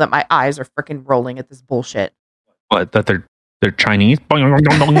will know that my eyes are freaking rolling at this bullshit. What? That they're Chinese? I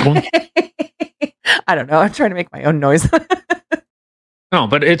don't know. I'm trying to make my own noise. No,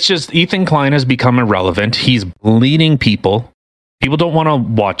 but it's just Ethan Klein has become irrelevant. He's bleeding people. People don't want to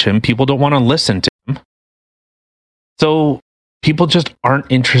watch him. People don't want to listen to him. So people just aren't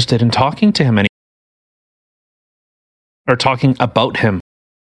interested in talking to him anymore. Or talking about him.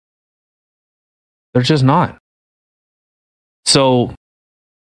 They're just not. So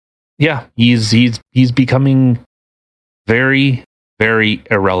yeah, he's becoming very, very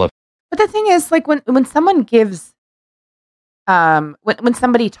irrelevant. But the thing is, like when someone gives when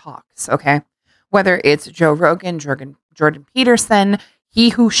somebody talks, okay, whether it's Joe Rogan, Jordan Peterson, he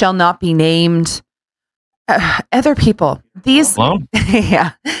who shall not be named, other people, these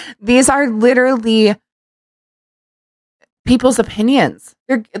these are literally people's opinions.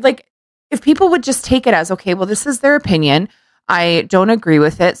 They're like, if people would just take it as, okay, well, this is their opinion, I don't agree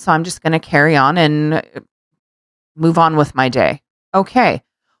with it, so I'm just going to carry on and move on with my day. Okay.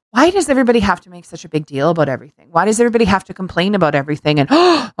 why does everybody have to make such a big deal about everything? Why does everybody have to complain about everything? And,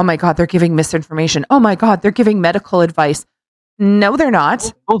 oh my God, they're giving misinformation. Oh my God, they're giving medical advice. No, they're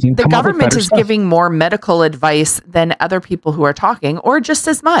not. The government is giving more medical advice than other people who are talking, or just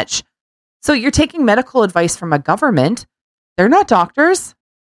as much. So you're taking medical advice from a government. They're not doctors.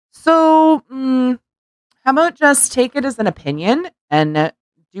 So how about just take it as an opinion and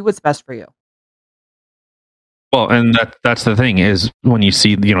do what's best for you? Well, and that's the thing is when you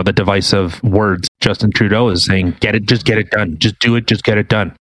see, the divisive words, Justin Trudeau is saying, just get it done. Just do it. Just get it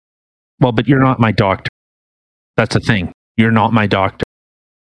done. Well, but you're not my doctor. That's the thing. You're not my doctor.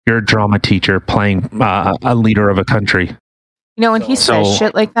 You're a drama teacher playing a leader of a country. When he says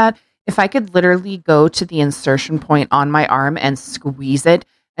shit like that, if I could literally go to the insertion point on my arm and squeeze it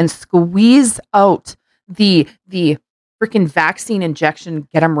and squeeze out the freaking vaccine injection,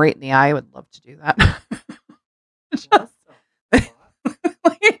 get him right in the eye, I would love to do that.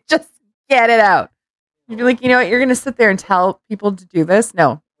 Just get it out. You'd be like, you know what? You're going to sit there and tell people to do this?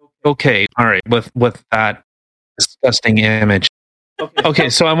 No. Okay. All right. With that disgusting image. Okay.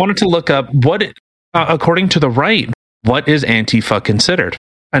 So I wanted to look up according to the right, what is Antifa considered?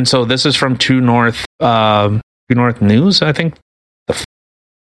 And so this is from True North News, I think.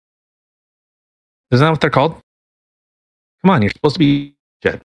 Isn't that what they're called? Come on, you're supposed to be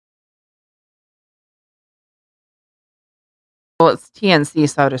shit. Well, it's TNC,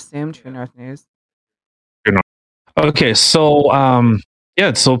 so I'd assume True North News. Okay, so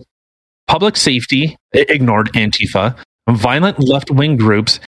so public safety ignored Antifa. Violent left-wing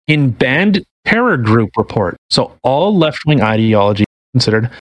groups in banned terror group report. So all left-wing ideology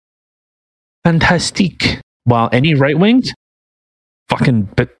considered fantastique, while any right-wings, fucking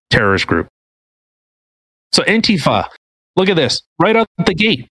terrorist group. So Antifa, look at this, right out the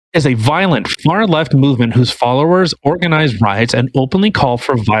gate, is a violent far-left movement whose followers organize riots and openly call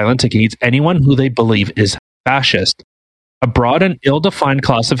for violence against anyone who they believe is fascist. A broad and ill-defined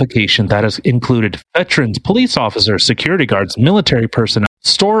classification that has included veterans, police officers, security guards, military personnel,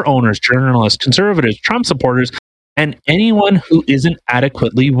 store owners, journalists, conservatives, Trump supporters, and anyone who isn't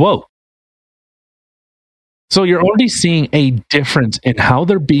adequately woke. So you're already seeing a difference in how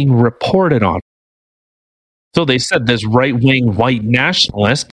they're being reported on. So they said this right-wing white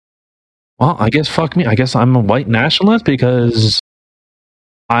nationalist. Well, I guess fuck me. I guess I'm a white nationalist because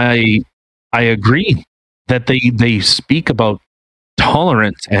I agree that they speak about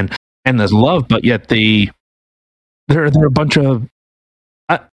tolerance and this love, but yet they're a bunch of,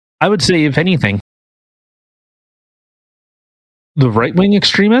 I would say, if anything, the right-wing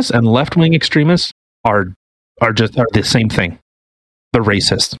extremists and left-wing extremists are the same thing. They're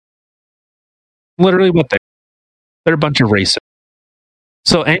racist. Literally what they're a bunch of racists.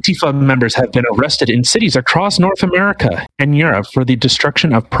 So Antifa members have been arrested in cities across North America and Europe for the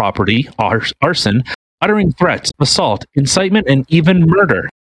destruction of property, arson, uttering threats, assault, incitement, and even murder.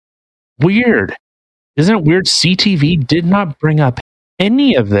 Weird. Isn't it weird? CTV did not bring up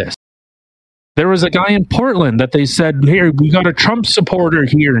any of this. There was a guy in Portland that they said, here, we got a Trump supporter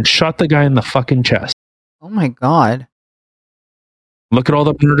here, and shot the guy in the fucking chest. Oh my God. Look at all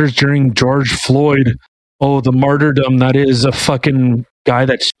the murders during George Floyd. Oh, the martyrdom that is a fucking guy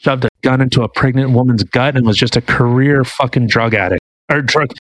that shoved a gun into a pregnant woman's gut and was just a career fucking drug addict. Or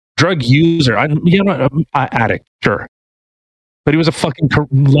drug user. Addict, sure. But he was a fucking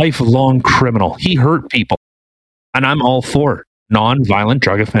lifelong criminal. He hurt people. And I'm all for non-violent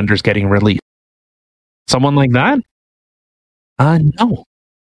drug offenders getting released. Someone like that? No.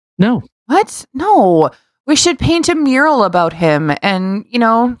 What? No. We should paint a mural about him. And,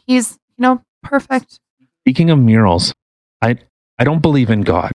 he's, perfect. Speaking of murals, I don't believe in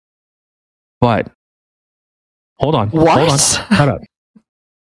God. But, hold on. What? Hold on. Shut up.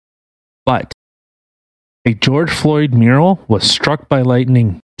 But, a George Floyd mural was struck by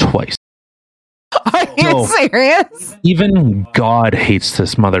lightning twice. Are you serious? Even God hates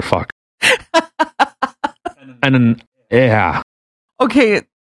this motherfucker. And yeah. Okay,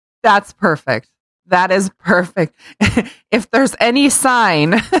 that's perfect. That is perfect. If there's any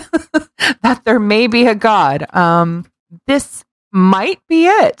sign that there may be a God, this might be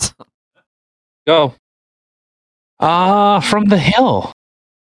it. Go. From the hill.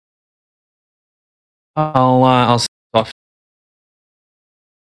 I'll stop.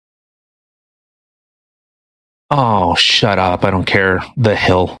 Oh, shut up. I don't care. The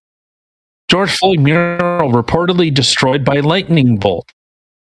hill. George Floyd mural reportedly destroyed by lightning bolt.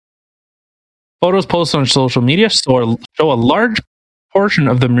 Photos posted on social media show a large portion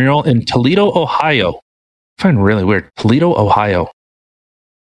of the mural in Toledo, Ohio. I find it really weird. Toledo, Ohio.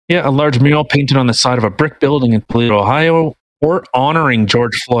 Yeah, a large mural painted on the side of a brick building in Toledo, Ohio or honoring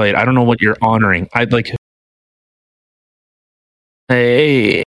George Floyd. I don't know what you're honoring. I'd like.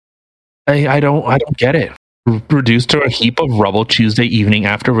 Hey, I don't get it. Reduced to a heap of rubble Tuesday evening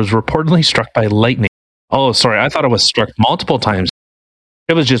after it was reportedly struck by lightning. Oh, sorry. I thought it was struck multiple times.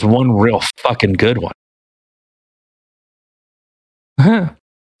 It was just one real fucking good one.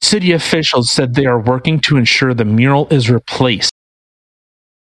 City officials said they are working to ensure the mural is replaced.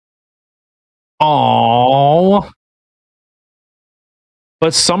 Aww.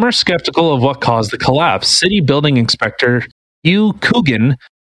 But some are skeptical of what caused the collapse. City building inspector Hugh Coogan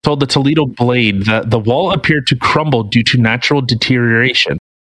told the Toledo Blade that the wall appeared to crumble due to natural deterioration.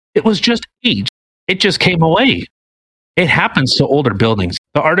 It was just age. It just came away. It happens to older buildings.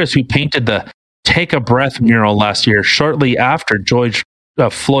 The artist who painted the Take a Breath mural last year, shortly after George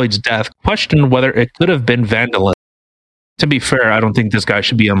Floyd's death, questioned whether it could have been vandalism. To be fair, I don't think this guy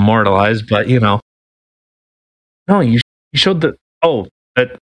should be immortalized, but you know. No, you showed the... Oh,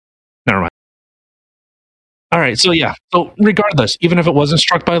 never mind. All right, so yeah. So regardless, even if it wasn't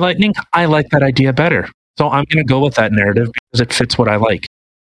struck by lightning, I like that idea better. So I'm going to go with that narrative because it fits what I like.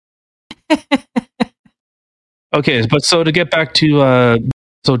 Okay, but so to get back to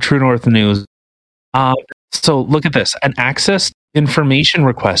True North News. So look at this. An access information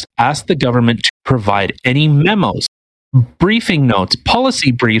request asked the government to provide any memos, briefing notes,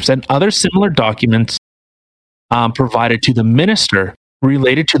 policy briefs, and other similar documents provided to the minister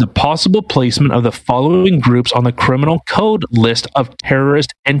related to the possible placement of the following groups on the criminal code list of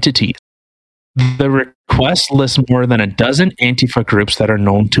terrorist entities. The request lists more than a dozen Antifa groups that are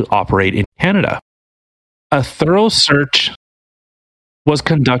known to operate in Canada. A thorough search was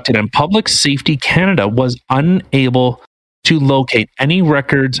conducted, and Public Safety Canada was unable to locate any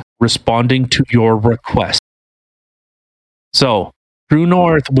records responding to your request. So, True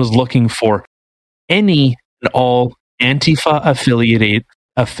North was looking for any and all Antifa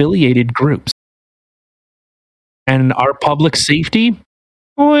affiliated groups. And our public safety,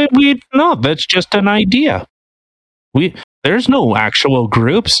 no, that's just an idea. There's no actual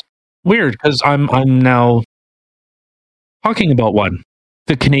groups. Weird, because I'm now talking about one.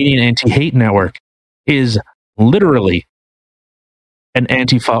 The Canadian Anti-Hate Network is literally an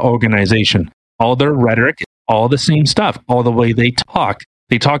Antifa organization. All their rhetoric, all the same stuff, all the way they talk.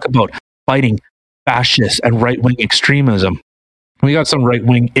 They talk about fighting fascist and right-wing extremism. We got some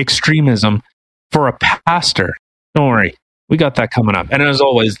right-wing extremism for a pastor. Don't worry, we got that coming up. And as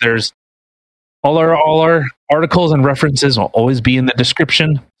always, there's all our articles and references will always be in the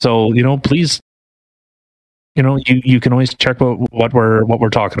description. So please, you can always check what we're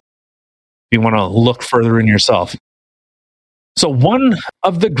talking about if you want to look further in yourself. So one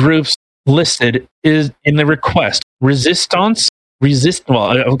of the groups listed is in the request Resistance.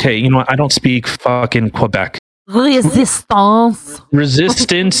 Okay, I don't speak fucking Quebec. Resistance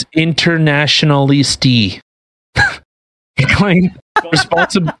Internationaliste. Claim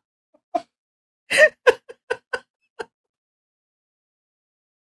responsible.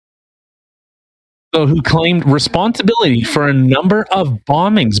 Who claimed responsibility for a number of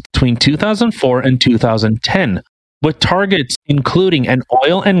bombings between 2004 and 2010, with targets including an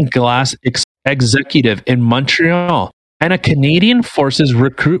oil and gas executive in Montreal and a Canadian Forces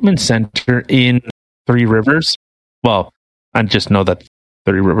recruitment center in Three Rivers. Well, I just know that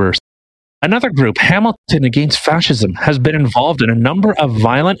Three Rivers. Another group, Hamilton Against Fascism, has been involved in a number of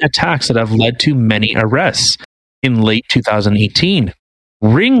violent attacks that have led to many arrests. In late 2018,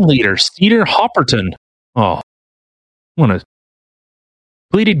 ringleader Cedar Hopperton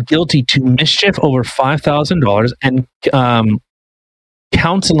pleaded guilty to mischief over $5,000 and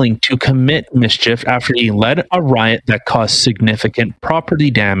counseling to commit mischief after he led a riot that caused significant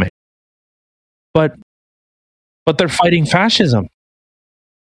property damage. But they're fighting fascism,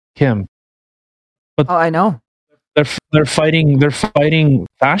 Kim. I know. They're fighting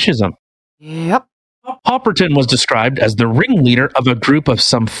fascism. Yep. Hopperton was described as the ringleader of a group of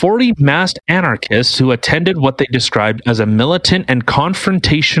some 40 masked anarchists who attended what they described as a militant and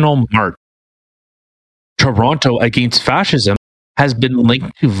confrontational march. Toronto Against Fascism has been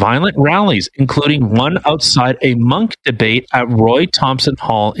linked to violent rallies, including one outside a monk debate at Roy Thompson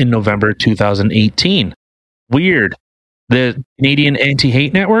Hall in November 2018. Weird. The Canadian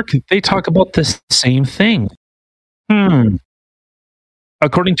Anti-Hate Network, they talk about the same thing.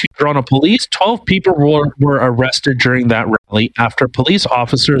 According to Toronto police, 12 people were arrested during that rally after police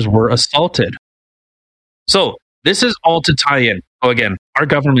officers were assaulted. So this is all to tie in. So again, our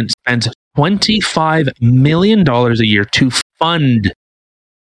government spends $25 million a year to fund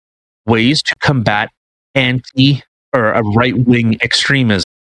ways to combat right-wing extremism.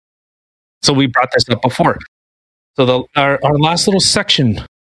 So we brought this up before. So our last little section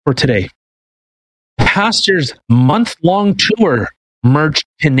for today. Pastor's month-long tour merged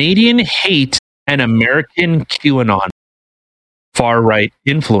Canadian hate and American QAnon. Far-right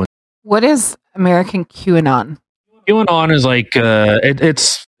influence. What is American QAnon? QAnon is like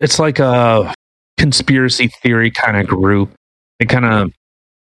it's like a conspiracy theory kind of group. It kind of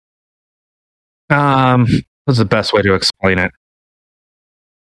what's the best way to explain it?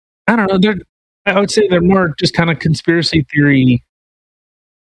 I don't know. I would say they're more just kind of conspiracy theory.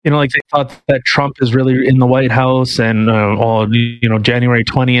 Like they thought that Trump is really in the White House, and January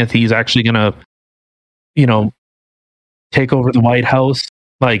 20th, he's actually going to, take over the White House.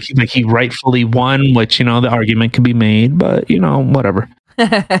 Like he rightfully won, which, the argument can be made, but, whatever.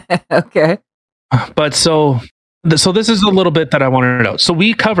 Okay. But so this is a little bit that I wanted to know. So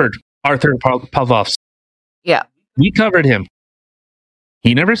we covered Arthur Pavlovsky. Yeah. We covered him.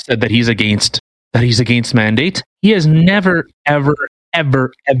 He never said that he's against mandates. He has never, ever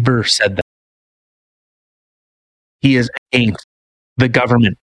said that. He is against the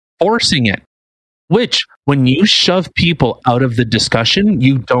government forcing it, which when you shove people out of the discussion,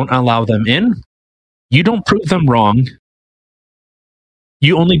 you don't allow them in. You don't prove them wrong.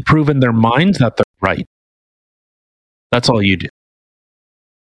 You only prove in their minds that they're right. That's all you do.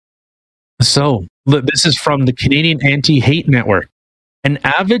 So this is from the Canadian Anti-Hate Network. An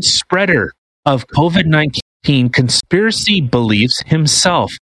avid spreader of COVID-19 conspiracy beliefs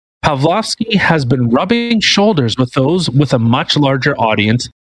himself, Pavlovsky has been rubbing shoulders with those with a much larger audience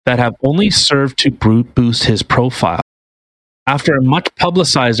that have only served to boost his profile. After a much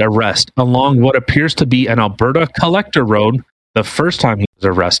publicized arrest along what appears to be an Alberta collector road the first time he was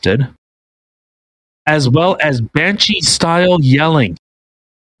arrested, as well as Banshee-style yelling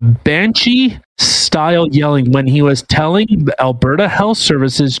when he was telling the Alberta Health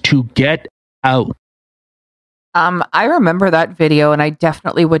Services to get out. I remember that video, and I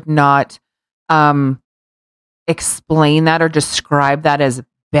definitely would not explain that or describe that as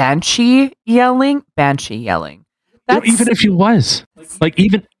banshee yelling. Even if he was,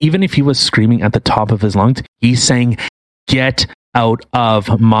 even if he was screaming at the top of his lungs, he's saying, "Get out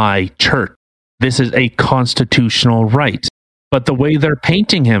of my church. This is a constitutional right." But the way they're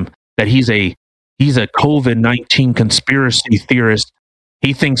painting him, that he's a COVID-19 conspiracy theorist.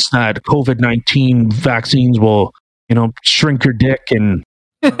 He thinks that COVID-19 vaccines will, shrink your dick and,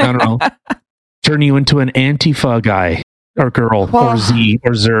 I don't know, turn you into an Antifa guy or girl or Z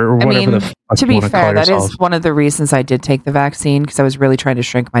or Zer or whatever the fuck to you be want to fair, call that yourself. is one of the reasons I did take the vaccine, because I was really trying to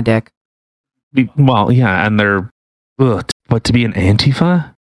shrink my dick. Well, yeah, and they're, but to be an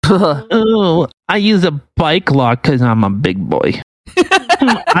Antifa? Oh, I use a bike lock because I'm a big boy.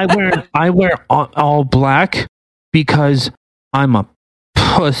 I wear all black because I'm a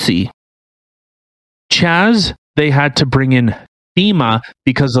pussy. Chaz, they had to bring in FEMA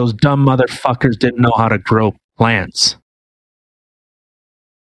because those dumb motherfuckers didn't know how to grow plants.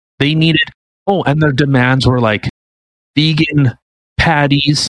 They needed, and their demands were like vegan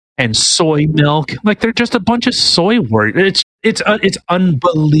patties and soy milk. Like they're just a bunch of soy words. It's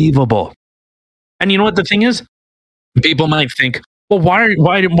unbelievable. And you know what the thing is? People might think, well, why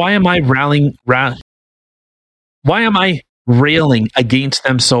am I why am I railing against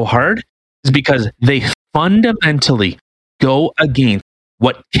them so hard? Is because they fundamentally go against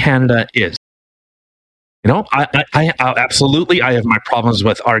what Canada is. I absolutely, I have my problems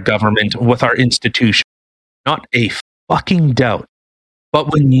with our government, with our institution. Not a fucking doubt.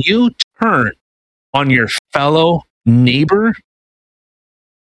 But when you turn on your fellow neighbor,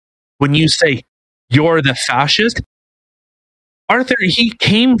 when you say, you're the fascist, Arthur, he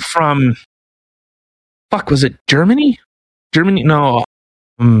came from, was it Germany? Germany? No.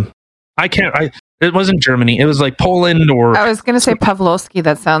 It wasn't Germany. It was like Poland or... I was going to say Pavlovsky.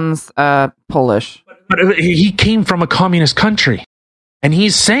 That sounds Polish. But he came from a communist country. And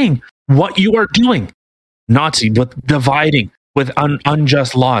he's saying what you are doing, Nazi, with dividing, with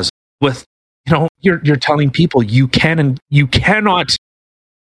unjust laws, with, you're telling people you cannot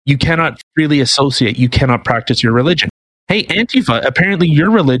freely associate, you cannot practice your religion. Hey, Antifa, apparently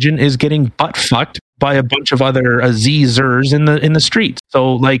your religion is getting butt fucked by a bunch of other Z-zers in the streets.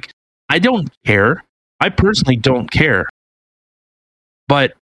 So, I don't care. I personally don't care.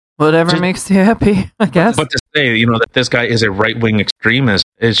 But whatever makes you happy, I guess. But to say, that this guy is a right-wing extremist,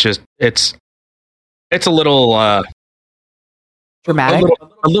 it's a little dramatic,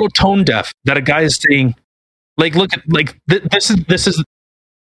 a little tone deaf. That a guy is saying, look at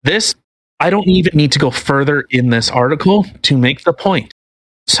this. I don't even need to go further in this article to make the point.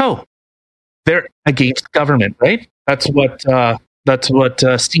 So they're against government, right? That's what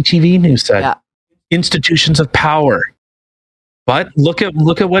CTV News said. Yeah. institutions of power. But look at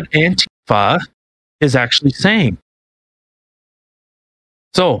what Antifa is actually saying.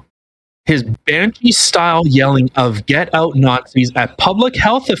 So, his banshee-style yelling of "Get out, Nazis" at public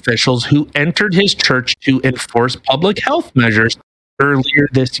health officials who entered his church to enforce public health measures earlier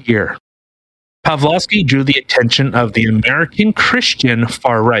this year. Pavlovsky drew the attention of the American Christian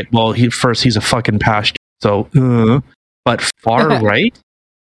far right. Well, he's a fucking pastor, so but far right.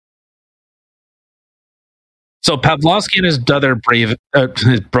 So Pavlovsky and his brother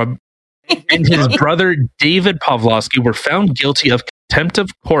David Pavlovsky were found guilty of contempt of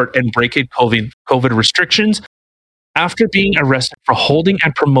court and breaking COVID restrictions after being arrested for holding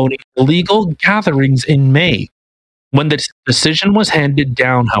and promoting illegal gatherings in May. When the decision was handed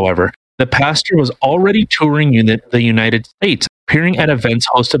down, however, the pastor was already touring the United States, appearing at events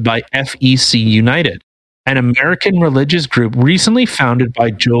hosted by FEC United, an American religious group recently founded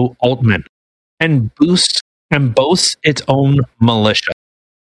by Joe Altman, and boasts its own militia.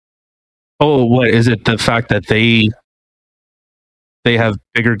 Oh, what is it? The fact that they have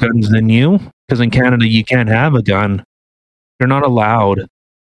bigger guns than you? Because in Canada, you can't have a gun. You're not allowed.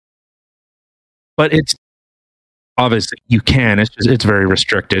 But it's obviously you can. It's very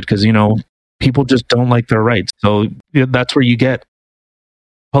restricted because people just don't like their rights. So that's where you get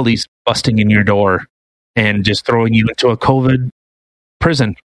police busting in your door and just throwing you into a COVID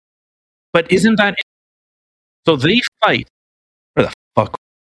prison. But isn't that so? They fight. Where the fuck?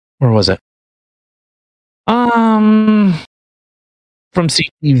 Where was it? From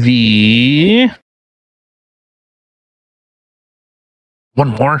CTV. One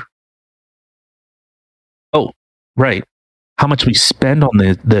more. Oh, right. How much we spend on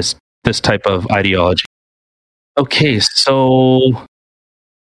this type of ideology. Okay, so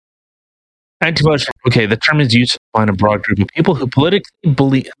the term is used to define a broad group of people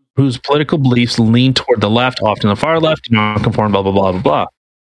whose political beliefs lean toward the left, often the far left, non-conform, blah, blah, blah, blah, blah.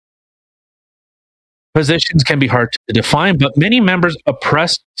 Positions can be hard to define, but many members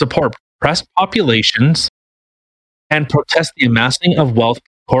support oppressed populations and protest the amassing of wealth,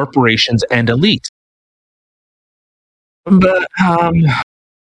 corporations, and elites. But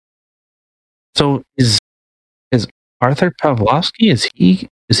so is Arthur Pavlovsky, is he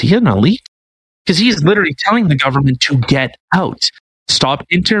an elite? Because he's literally telling the government to get out, stop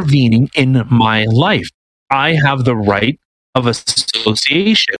intervening in my life. I have the right of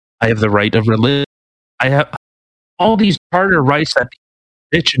association. I have the right of religion. I have all these charter rights that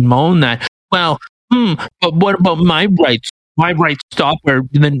bitch and moan that. Well, but what about my rights? My rights stop where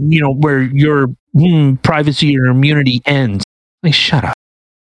your privacy or immunity ends. Like, shut up.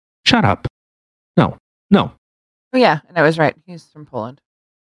 Shut up. No. Oh yeah, and I was right. He's from Poland.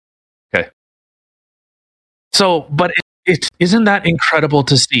 Okay. So, but it isn't that incredible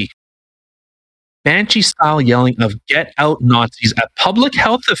to see? Banshee-style yelling of "Get out, Nazis" at public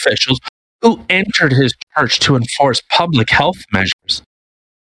health officials who entered his church to enforce public health measures.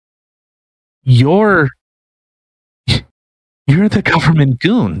 You're the government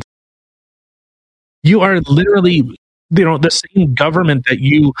goons. You are literally, the same government that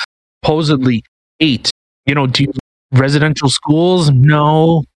you supposedly hate. Do you residential schools?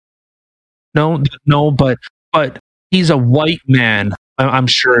 No, but he's a white man. I'm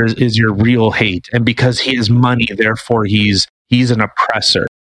sure is your real hate, and because he has money, therefore he's an oppressor,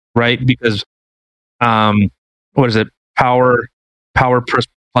 right? Because what is it? Power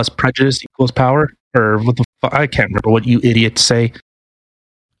plus prejudice equals power, or what the fuck? I can't remember what you idiots say.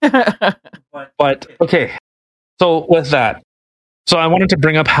 But okay, so with that, I wanted to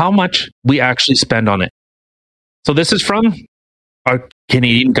bring up how much we actually spend on it. So this is from our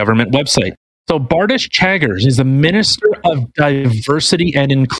Canadian government website. So Bardish Chagger is the Minister of Diversity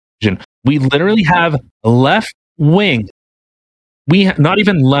and Inclusion. We literally have left wing. Not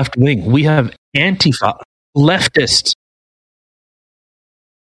even left wing. We have Antifa, leftist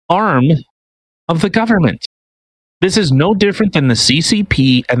arm of the government. This is no different than the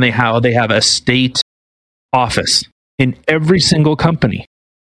CCP, and they have a state office in every single company.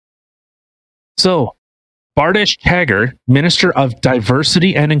 So, Bardish Chagger, Minister of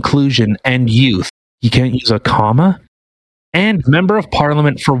Diversity and Inclusion and Youth, you can't use a comma, and Member of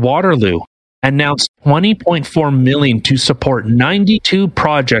Parliament for Waterloo, announced $20.4 million to support 92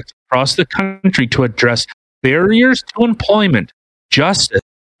 projects across the country to address barriers to employment, justice,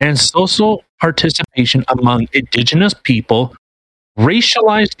 and social participation among Indigenous people,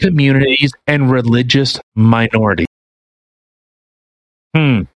 racialized communities, and religious minorities.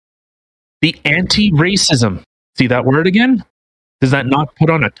 The anti-racism. See that word again? Does that not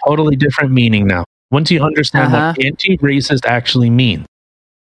put on a totally different meaning now? Once you understand what anti-racist actually means.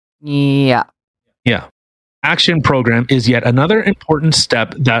 Yeah. Yeah. Action program is yet another important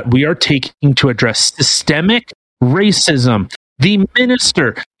step that we are taking to address systemic racism. The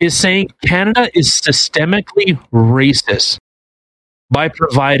minister is saying Canada is systemically racist by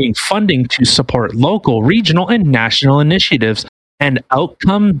providing funding to support local, regional, and national initiatives and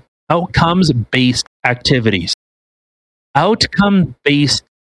outcomes-based activities. Outcome-based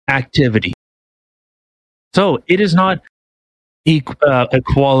activity. So it is not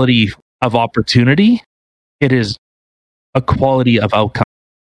equality of opportunity. It is equality of outcome,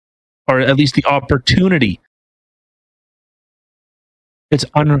 or at least the opportunity. This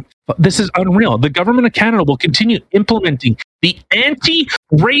is unreal. The government of Canada will continue implementing the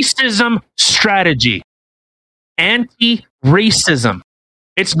anti-racism strategy. Anti-racism.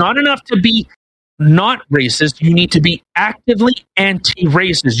 It's not enough to be not racist. You need to be actively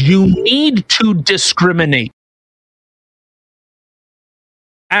anti-racist. You need to discriminate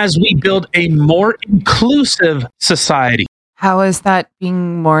as we build a more inclusive society. How is that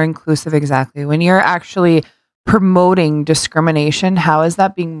being more inclusive exactly? When you're actually promoting discrimination, how is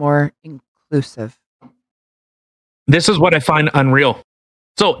that being more inclusive? This is what I find unreal.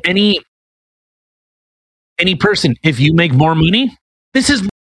 So any person, if you make more money, this is,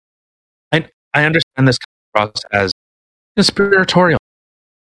 and I understand this comes across as conspiratorial.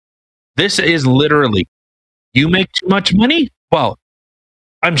 This is literally, you make too much money? Well,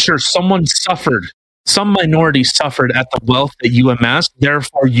 I'm sure someone suffered, some minority suffered at the wealth that you amassed,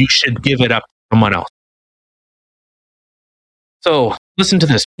 therefore you should give it up to someone else. So, listen to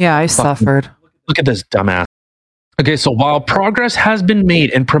this. Yeah, I suffered. Look at this dumbass. Okay, so while progress has been made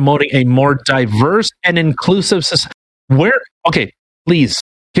in promoting a more diverse and inclusive society, please,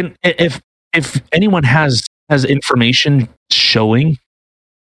 if anyone has information showing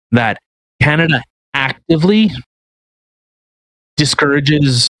that Canada actively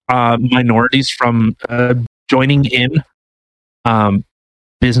discourages minorities from joining in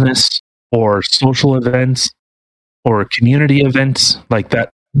business or social events or community events like that,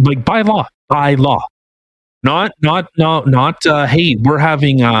 like by law, not hey, we're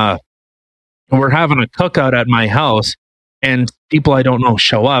having a cookout at my house and people I don't know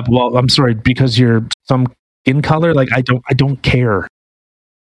show up. Well, I'm sorry, because you're some skin color, like I don't care.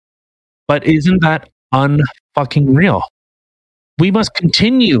 But isn't that unfucking real? We must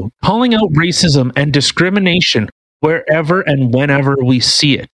continue calling out racism and discrimination wherever and whenever we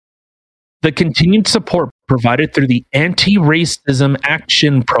see it. The continued support provided through the Anti-Racism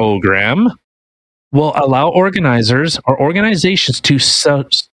Action Program will allow organizers or organizations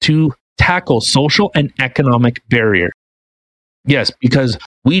to tackle social and economic barriers. Yes, because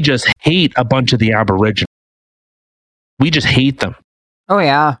we just hate a bunch of the Aboriginals. We just hate them. Oh,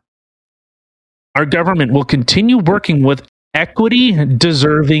 yeah. Our government will continue working with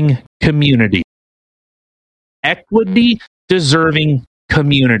equity-deserving community. Equity-deserving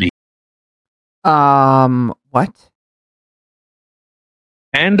community. What?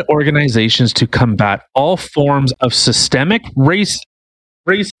 And organizations to combat all forms of systemic racism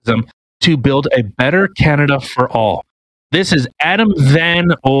to build a better Canada for all. This is Adam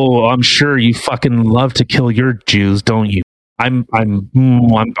Van. Oh, I'm sure you fucking love to kill your Jews, don't you? I'm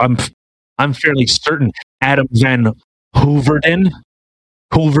fairly certain Adam Van Hooverden.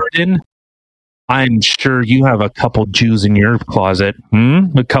 I'm sure you have a couple Jews in your closet.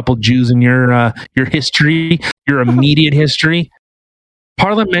 A couple Jews in your history, your immediate history.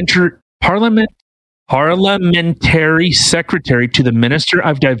 Parliamentary Secretary to the Minister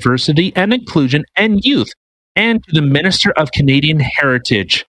of Diversity and Inclusion and Youth, and to the Minister of Canadian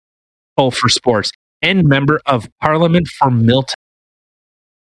Heritage, for sports, and Member of Parliament for Milton.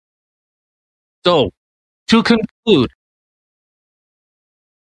 So, to conclude,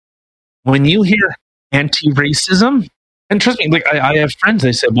 when you hear anti-racism, and trust me, like I have friends,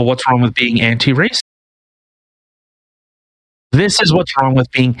 they say, well, what's wrong with being anti-racist? This is what's wrong with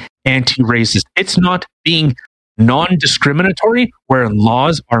being anti-racist. It's not being non-discriminatory, where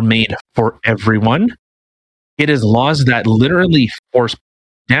laws are made for everyone. It is laws that literally force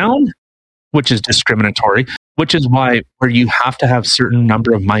down, which is discriminatory, which is why where you have to have certain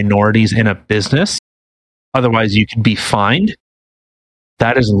number of minorities in a business, otherwise you can be fined.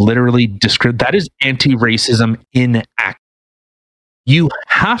 That is literally that is anti-racism in act. You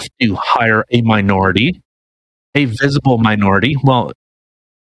have to hire a minority, a visible minority. Well,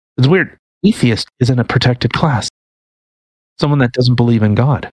 it's weird. Atheist isn't a protected class. Someone that doesn't believe in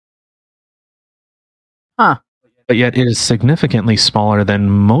God. Huh. But yet it is significantly smaller than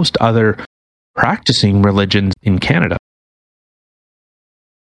most other practicing religions in Canada.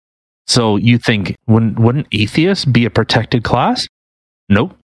 So you think, wouldn't atheists be a protected class?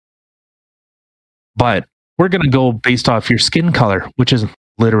 Nope. but we're going to go based off your skin color, which is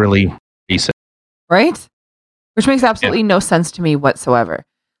literally racist. Right? Which makes absolutely no sense to me whatsoever.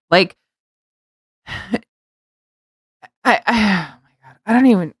 Like, oh my God, I don't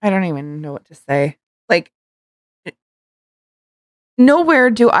even know what to say. Like, nowhere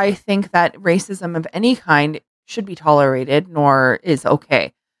do I think that racism of any kind should be tolerated, nor is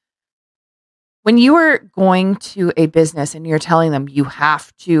okay. When you are going to a business and you're telling them you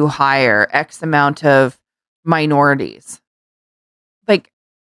have to hire X amount of minorities, like,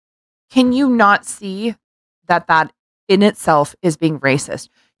 can you not see that in itself is being racist?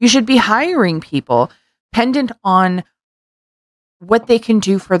 You should be hiring people pendant on what they can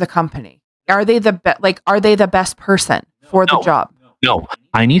do for the company. Are they the best person for the job? No,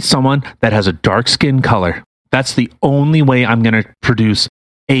 I need someone that has a dark skin color. That's the only way I'm going to produce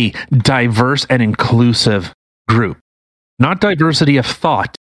a diverse and inclusive group. Not diversity of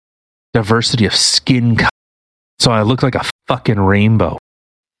thought, diversity of skin color. So I look like a fucking rainbow.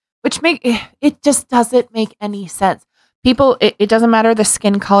 Which it just doesn't make any sense. People, it doesn't matter the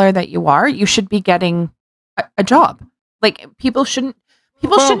skin color that you are. You should be getting a job. Like, people shouldn't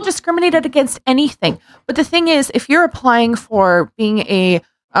discriminate against anything. But the thing is, if you're applying for being a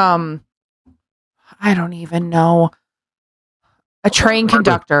I don't even know, a train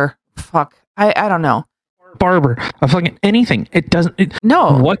conductor. Fuck, I don't know. Barber, a fucking anything. It doesn't.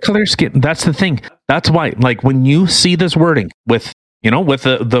 No. What color skin? That's the thing. That's why, like, when you see this wording with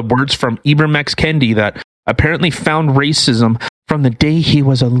the words from Ibram X. Kendi that apparently found racism from the day he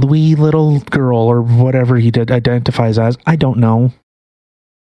was a wee little girl or whatever he identifies as. I don't know.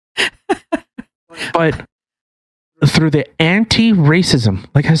 But through the anti-racism,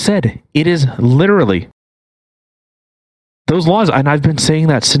 like I said, it is literally those laws. And I've been saying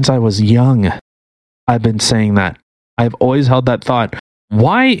that since I was young. I've been saying that. I've always held that thought.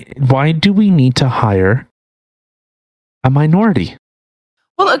 Why do we need to hire a minority?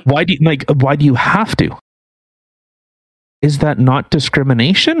 Well, why do you have to? Is that not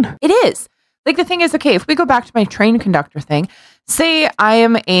discrimination? It is. Like, the thing is, okay, if we go back to my train conductor thing, say I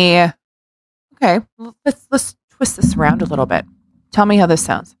am let's twist this around a little bit. Tell me how this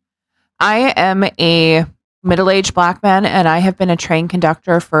sounds. I am a middle-aged black man, and I have been a train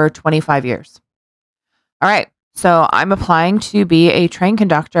conductor for 25 years. All right. So I'm applying to be a train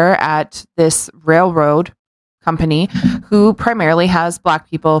conductor at this railroad company who primarily has black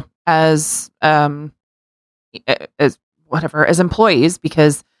people as employees,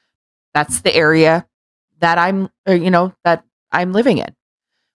 because that's the area that I'm living in,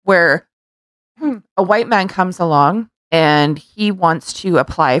 where a white man comes along and he wants to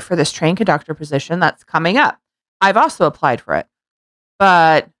apply for this train conductor position that's coming up. I've also applied for it,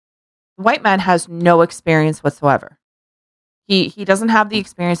 but the white man has no experience whatsoever. He doesn't have the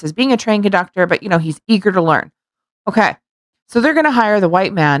experience as being a train conductor, but he's eager to learn. Okay. So they're going to hire the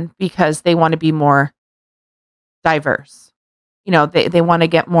white man because they want to be more diverse. They want to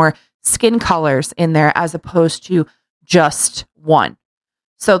get more skin colors in there as opposed to just one.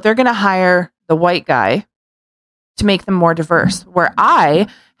 So they're going to hire the white guy to make them more diverse, where I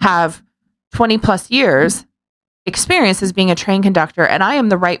have 20 plus years experience as being a train conductor, and I am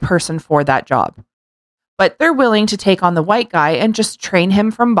the right person for that job. But they're willing to take on the white guy and just train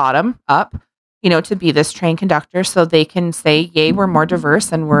him from bottom up, to be this train conductor, so they can say, yay, we're more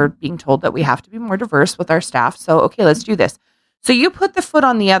diverse, and we're being told that we have to be more diverse with our staff. So, okay, let's do this. So you put the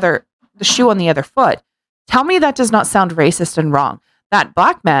shoe on the other foot. Tell me that does not sound racist and wrong. That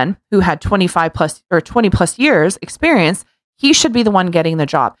black man who had 25 plus or 20 plus years experience, he should be the one getting the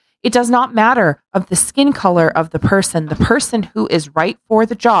job. It does not matter of the skin color of the person who is right for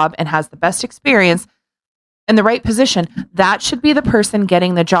the job and has the best experience in the right position. That should be the person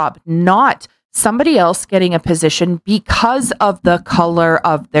getting the job, not somebody else getting a position because of the color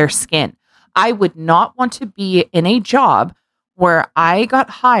of their skin. I would not want to be in a job where I got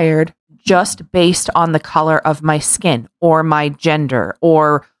hired just based on the color of my skin or my gender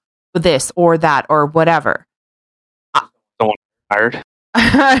or this or that or whatever. Don't want to get hired.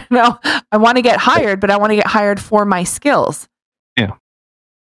 No, I want to get hired, but I want to get hired for my skills. Yeah.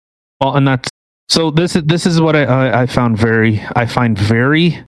 Well, and that's so. This is what I find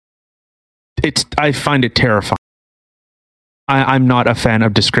it terrifying. I'm not a fan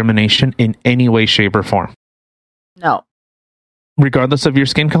of discrimination in any way, shape, or form. No. Regardless of your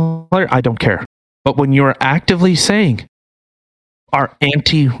skin color, I don't care. But when you're actively saying our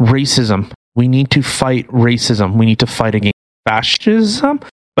anti-racism, we need to fight racism, we need to fight against fascism,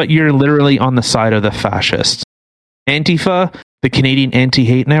 but you're literally on the side of the fascists. Antifa, the Canadian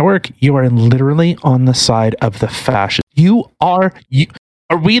Anti-Hate Network, you are literally on the side of the fascists. Are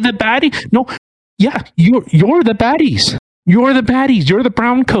we the baddie? No, Yeah, you're the baddies. You're the baddies. You're the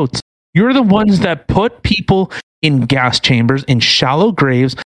brown coats. You're the ones that put people in gas chambers, in shallow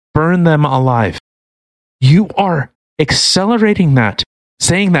graves, burn them alive. You are accelerating that,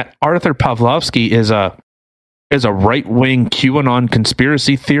 saying that Arthur Pawlowski is a right-wing QAnon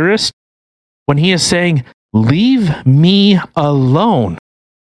conspiracy theorist, when he is saying, leave me alone.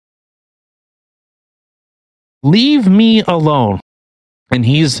 Leave me alone. And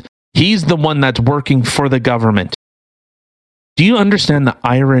he's the one that's working for the government. Do you understand the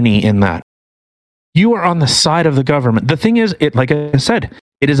irony in that? You are on the side of the government. The thing is, like I said,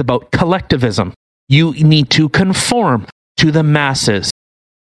 it is about collectivism. You need to conform to the masses.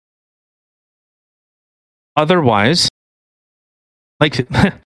 Otherwise, like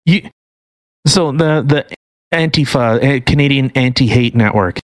so the Antifa, Canadian Anti-Hate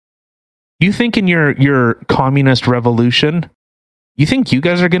Network, you think in your communist revolution, you think you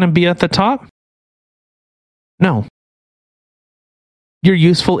guys are going to be at the top? No. You're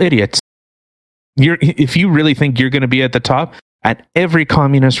useful idiots. If you really think you're going to be at the top at every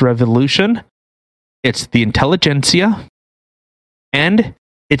communist revolution, it's the intelligentsia and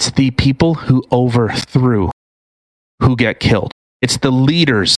it's the people who overthrew who get killed. It's the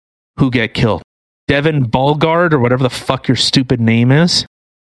leaders who get killed. Devin Balgard, or whatever the fuck your stupid name is,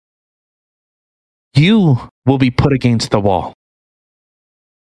 you will be put against the wall.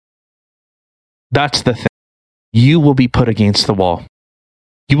 That's the thing. You will be put against the wall.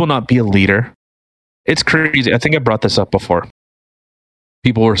 You will not be a leader. It's crazy. I think I brought this up before.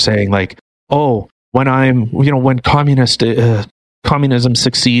 People were saying like, oh, when communism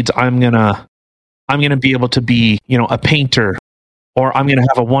succeeds, I'm gonna be able to be, a painter, or I'm gonna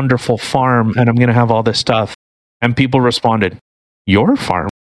have a wonderful farm and I'm gonna have all this stuff. And people responded, your farm?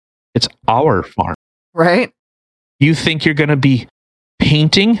 It's our farm. Right? You think you're gonna be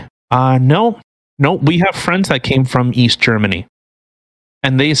painting? No, we have friends that came from East Germany.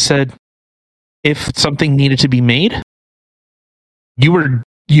 And they said, if something needed to be made,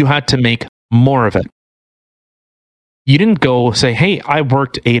 you had to make more of it. You didn't go say, hey, I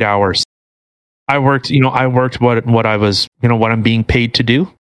worked 8 hours. I worked what I was, what I'm being paid to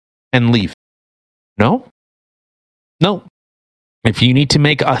do, and leave. No. If you need to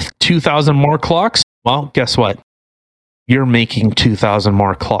make 2,000 more clocks, well, guess what? You're making 2,000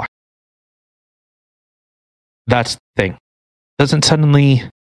 more clocks. That's the thing.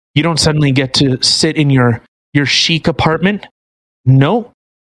 You don't suddenly get to sit in your chic apartment. No,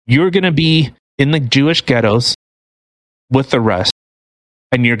 you're going to be in the Jewish ghettos with the rest,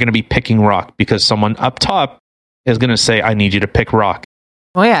 and you're going to be picking rock because someone up top is going to say, I need you to pick rock.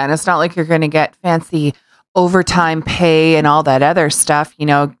 Oh yeah, and it's not like you're going to get fancy overtime pay and all that other stuff,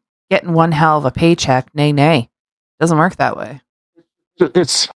 getting one hell of a paycheck. Nay. Doesn't work that way.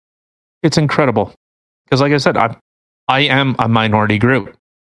 It's incredible. Because like I said, I am a minority group,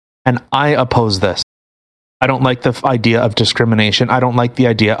 and I oppose this. I don't like the idea of discrimination. I don't like the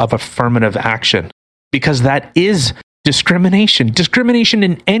idea of affirmative action, because that is discrimination. Discrimination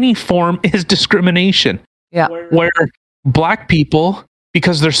in any form is discrimination. Yeah. Where black people,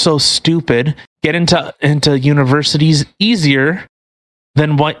 because they're so stupid, get into universities easier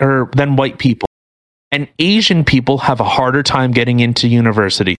than white people. And Asian people have a harder time getting into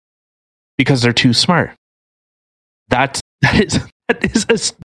university because they're too smart. That is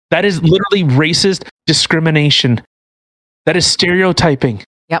literally racist discrimination. That is stereotyping.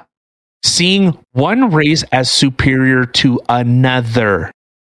 Yep. Seeing one race as superior to another.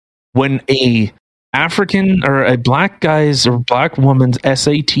 When a African or a black guy's or black woman's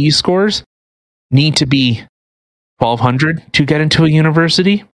SAT scores need to be 1,200 to get into a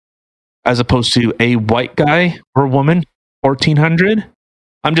university, as opposed to a white guy or woman 1,400.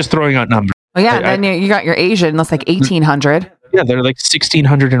 I'm just throwing out numbers. Oh yeah, then you got your Asian. That's like 1,800. Yeah, they're like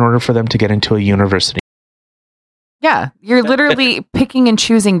 1,600 in order for them to get into a university. Yeah, you're literally picking and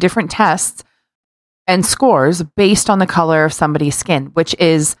choosing different tests and scores based on the color of somebody's skin, which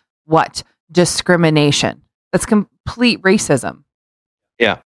is what? Discrimination. That's complete racism.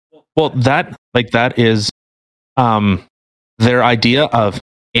 Yeah. Well, that is their idea of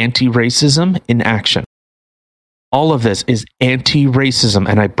anti-racism in action. All of this is anti-racism,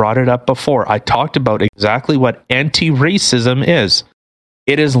 and I brought it up before. I talked about exactly what anti-racism is.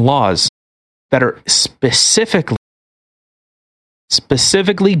 It is laws that are specifically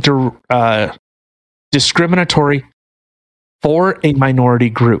discriminatory for a minority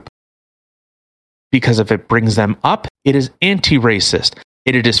group. Because if it brings them up, it is anti-racist.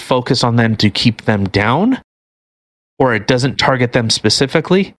 It is focused on them to keep them down, or it doesn't target them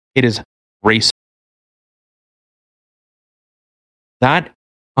specifically. It is racist. That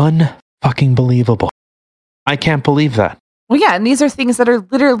fucking believable. I can't believe that. Well, yeah, and these are things that are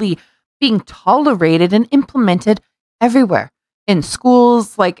literally being tolerated and implemented everywhere in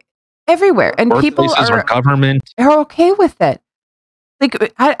schools, like everywhere, and people or government are okay with it.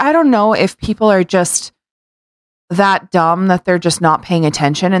 Like, I don't know if people are just that dumb that they're just not paying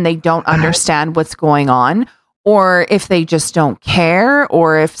attention and they don't understand what's going on, or if they just don't care,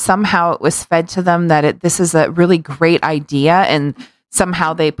 or if somehow it was fed to them that this is a really great idea and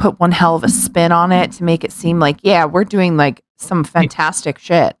somehow they put one hell of a spin on it to make it seem like, yeah, we're doing like some fantastic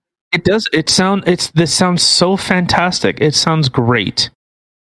shit. It does. This sounds so fantastic. It sounds great.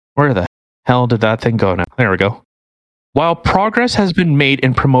 Where the hell did that thing go now? There we go. While progress has been made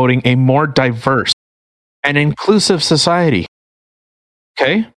in promoting a more diverse and inclusive society,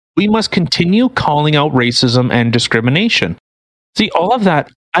 okay, we must continue calling out racism and discrimination. See, all of that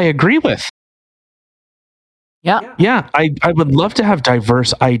I agree with. Yeah. Yeah, I would love to have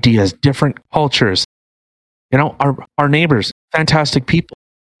diverse ideas, different cultures. You know, our neighbors, fantastic people.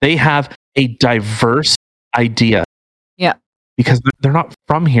 They have a diverse idea. Yeah. Because they're not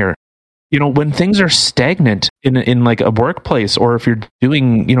from here. You know, when things are stagnant in like a workplace, or if you're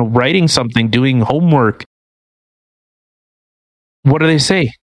doing, you know, writing something, doing homework, what do they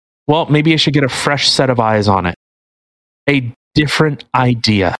say? Well, maybe I should get a fresh set of eyes on it. A different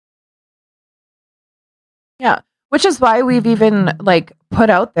idea. Yeah. Which is why we've even like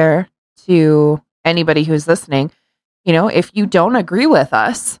put out there to anybody who's listening, you know, if you don't agree with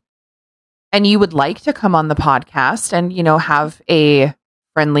us and you would like to come on the podcast and, you know, have a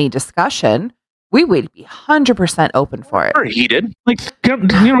friendly discussion, we would be 100% open for it. Or heated. Like, you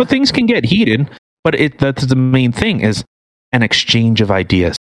know, things can get heated, but that's the main thing, is an exchange of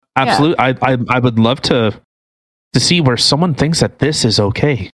ideas. Absolutely. Yeah. I would love to see where someone thinks that this is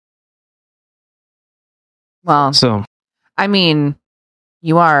okay. Well, so I mean,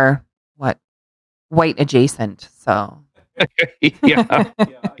 you are white adjacent, so yeah.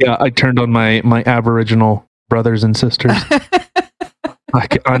 I turned on my Aboriginal brothers and sisters.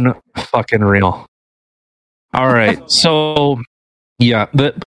 Like, unfucking real. All right, so yeah,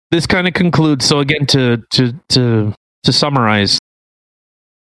 this kind of concludes. So again, to summarize,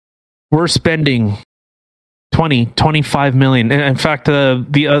 we're spending 25 million. And in fact,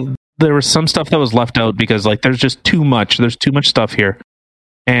 there was some stuff that was left out because like there's just too much. There's too much stuff here.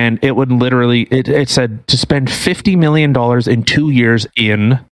 And it would literally, it said to spend $50 million in 2 years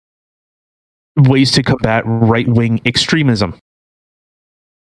in ways to combat right-wing extremism,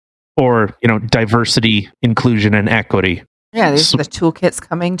 or, you know, diversity, inclusion, and equity. Yeah, these are the toolkits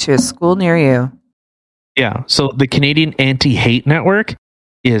coming to a school near you. Yeah, so the Canadian Anti-Hate Network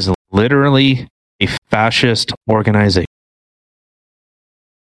is literally a fascist organization.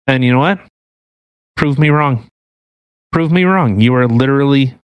 And you know what? Prove me wrong. Prove me wrong. You are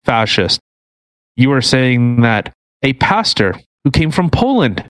literally fascist. You are saying that a pastor who came from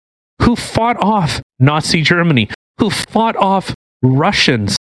Poland, who fought off Nazi Germany, who fought off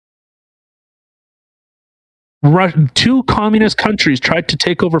Russians. Two communist countries tried to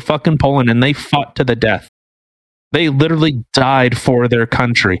take over fucking Poland and they fought to the death. They literally died for their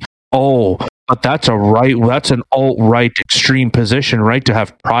country. Oh, but that's an alt-right extreme position, right? To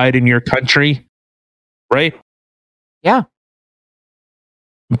have pride in your country, right? Yeah.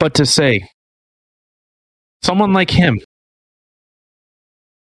 But to say, someone like him,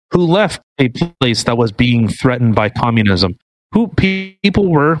 who left a place that was being threatened by communism, who people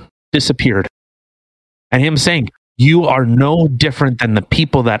were disappeared, and him saying, you are no different than the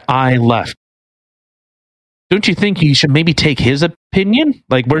people that I left. Don't you think you should maybe take his opinion?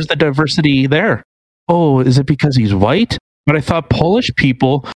 Like, where's the diversity there? Oh, is it because he's white? But I thought Polish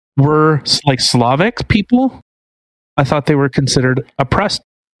people were like Slavic people. I thought they were considered oppressed.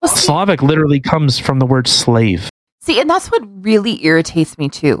 Well, Slavic literally comes from the word slave. See, and that's what really irritates me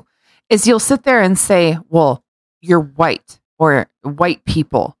too, is you'll sit there and say, well, you're white, or white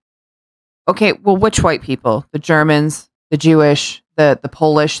people. Okay, well, which white people? The Germans, the Jewish, the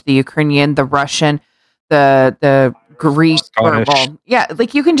Polish, the Ukrainian, the Russian, the Greek, or, well, yeah,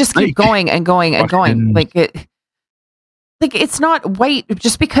 like you can just keep going and going and going. Like it's not white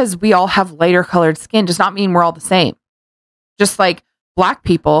just because we all have lighter colored skin does not mean we're all the same. Just like black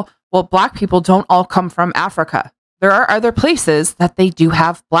people, well, black people don't all come from Africa. There are other places that they do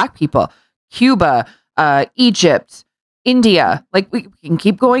have black people. Cuba, Egypt, India, like we can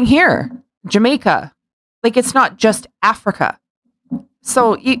keep going here. Jamaica, like it's not just Africa.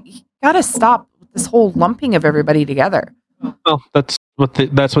 So you gotta stop this whole lumping of everybody together. Well, that's what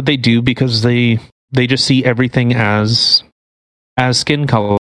they do, because they just see everything as skin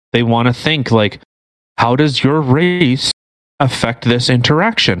color. They want to think like, how does your race affect this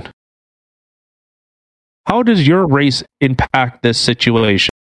interaction? How does your race impact this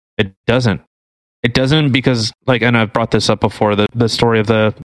situation? It doesn't. It doesn't because, like, and I've brought this up before, the story of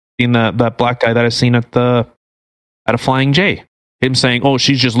that black guy that I've seen at a Flying J. Him saying, "Oh,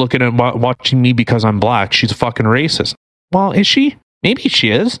 she's just looking at watching me because I'm black. She's a fucking racist." Well, is she? Maybe she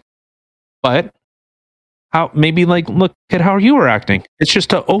is. But how? Maybe like look at how you were acting. It's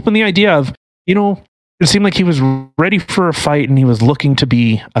just to open the idea of, it seemed like he was ready for a fight and he was looking to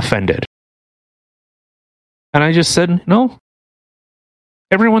be offended. And I just said, no.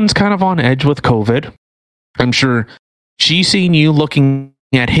 Everyone's kind of on edge with COVID. I'm sure she's seen you looking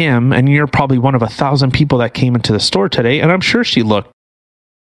at him, and you're probably one of 1,000 people that came into the store today, and I'm sure she looked,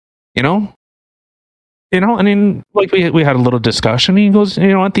 I mean, like we had a little discussion. He goes,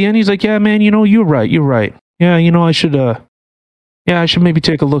 at the end, he's like, "Yeah, man, you're right. Yeah, I should maybe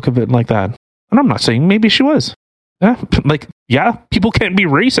take a look at it like that." And I'm not saying maybe she was. Yeah, people can't be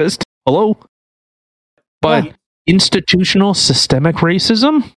racist. Hello. But institutional systemic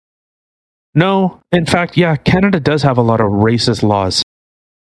racism? No. In fact, yeah, Canada does have a lot of racist laws,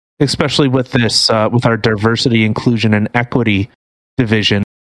 especially with this, with our diversity, inclusion, and equity division.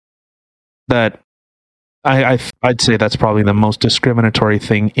 That I'd say that's probably the most discriminatory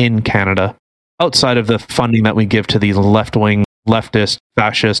thing in Canada, outside of the funding that we give to these left-wing, leftist,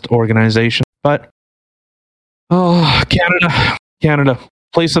 fascist organizations. But Canada,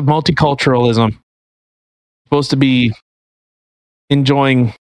 place of multiculturalism. Supposed to be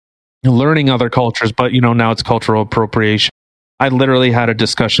enjoying learning other cultures, but now it's cultural appropriation. I literally had a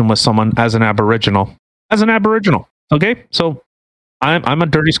discussion with someone as an Aboriginal. Okay, so I'm a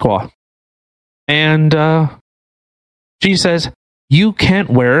dirty squaw, and she says, "You can't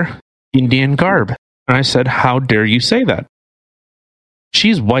wear Indian garb," and I said, "How dare you say that?"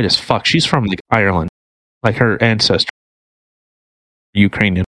 She's white as fuck. She's from like Ireland, like her ancestor,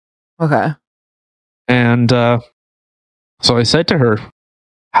 Ukrainian. Okay. And so I said to her,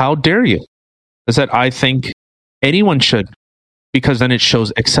 "How dare you?" I said, "I think anyone should, because then it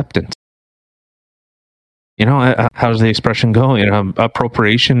shows acceptance." How does the expression go?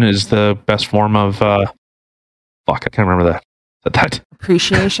 Appropriation is the best form of fuck, I can't remember that.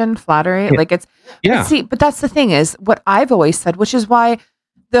 Appreciation, flattery. Yeah. Like it's, yeah. But that's the thing is what I've always said, which is why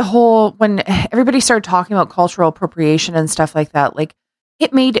when everybody started talking about cultural appropriation and stuff like that, like,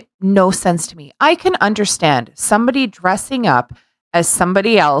 it made no sense to me. I can understand somebody dressing up as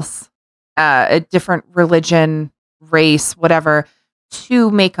somebody else, a different religion, race, whatever, to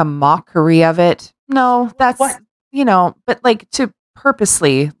make a mockery of it. No, that's, but like to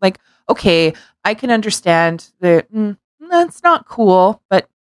purposely, like, okay, I can understand that that's not cool, but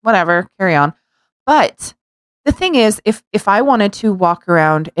whatever, carry on. But the thing is, if I wanted to walk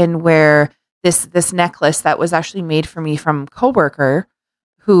around and wear this necklace that was actually made for me from a coworker,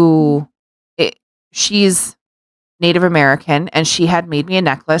 she's Native American, and she had made me a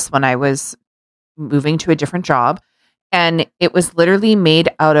necklace when I was moving to a different job, and it was literally made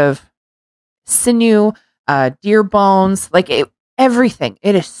out of sinew, deer bones, everything.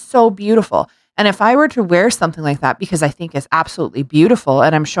 It is so beautiful. And if I were to wear something like that, because I think it's absolutely beautiful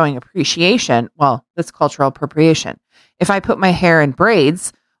and I'm showing appreciation, well, that's cultural appropriation. If I put my hair in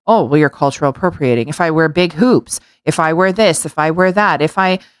braids, oh, well, you're cultural appropriating. If I wear big hoops, if I wear this, if I wear that, if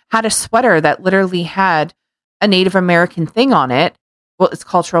I had a sweater that literally had a Native American thing on it, well, it's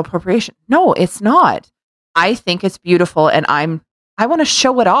cultural appropriation. No, it's not. I think it's beautiful, and I want to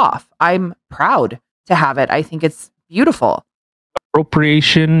show it off. I'm proud to have it. I think it's beautiful.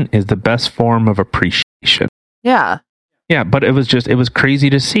 Appropriation is the best form of appreciation. Yeah. Yeah, but it was crazy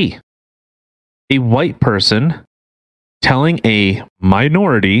to see a white person telling a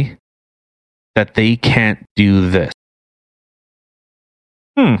minority that they can't do this.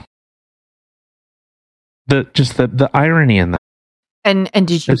 The irony in that. And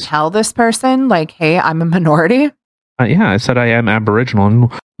did you tell this person, like, hey, I'm a minority? Yeah, I said I am Aboriginal.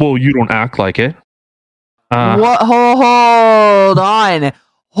 And, well, you don't act like it. What?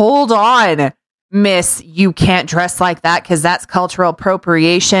 Hold on, miss. You can't dress like that because that's cultural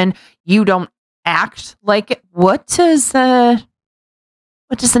appropriation. You don't act like it. What does an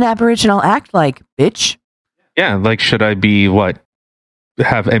Aboriginal act like, bitch? Yeah, like, should I be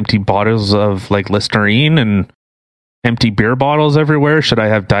have empty bottles of like Listerine and empty beer bottles everywhere? Should I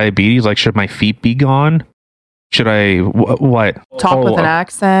have diabetes? Like, should my feet be gone? Should I what talk with an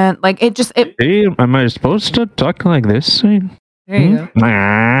accent? Like, hey, am I supposed to talk like this? There you go.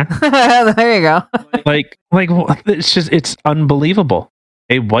 There you go. like it's unbelievable.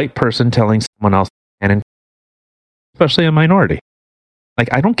 A white person telling someone else, and especially a minority. Like,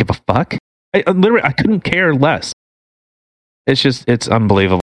 I don't give a fuck. I couldn't care less. It's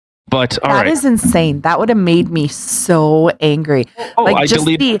unbelievable. But all That right. is insane. That would have made me so angry. Oh, Like, I just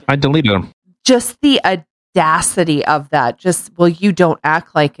deleted them. just the audacity of that. Just, well, you don't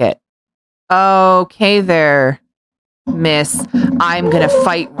act like it. Okay, there, miss. I'm gonna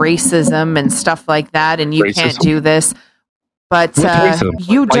fight racism and stuff like that, and you can't Racism? do this. But With racism.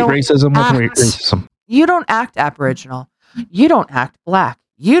 you White don't racism act. with racism. You don't act Aboriginal. You don't act Black.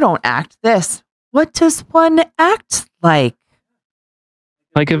 You don't act this. What does one act like?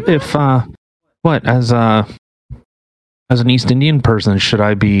 Like if what as an East Indian person, should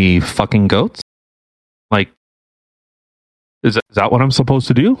I be fucking goats? Like, is that what I'm supposed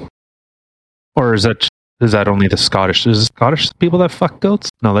to do? Or is that only the Scottish? Is it Scottish people that fuck goats?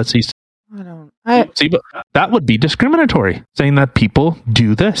 No, that's East. See, but that would be discriminatory, saying that people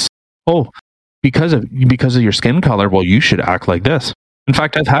do this. Oh, because of your skin color, well, you should act like this. In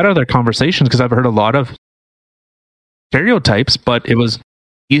fact, I've had other conversations because I've heard a lot of stereotypes, but it was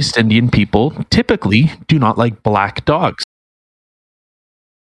East Indian people typically do not like black dogs.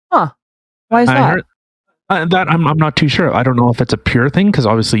 Huh? Why is that? I heard that I'm not too sure. I don't know if it's a pure thing because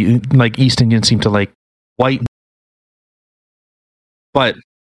obviously, like East Indians seem to like white, but.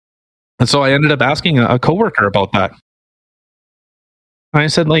 And so I ended up asking a coworker about that. And I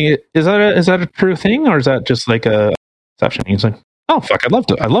said, like, is that a true thing, or is that just like a exception? He's like, oh fuck, I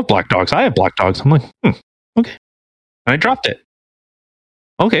love black dogs. I have black dogs. I'm like, okay. And I dropped it.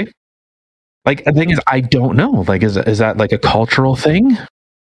 Okay. Like, the thing is, I don't know. Like, is that like a cultural thing?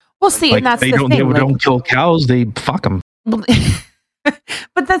 Well, see, Like, and that's they the don't, thing. They don't kill cows. They fuck them. Well,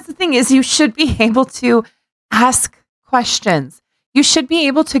 but that's the thing, is you should be able to ask questions. You should be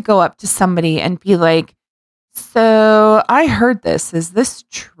able to go up to somebody and be like, so I heard this. Is this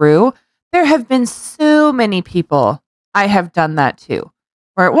true? There have been so many people I have done that too.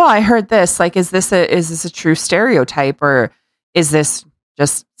 Where, well, I heard this. Like, is this a true stereotype, or is this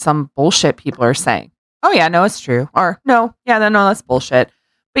just some bullshit people are saying? Oh yeah, no, it's true. Or no, yeah, no, that's bullshit.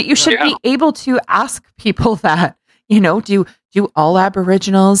 But you should be able to ask people that, do all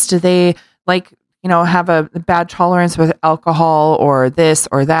Aboriginals, do they like, have a bad tolerance with alcohol or this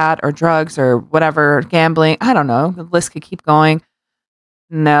or that or drugs or whatever, gambling? I don't know. The list could keep going.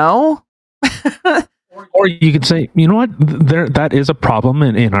 No. Or you could say, you know what? That is a problem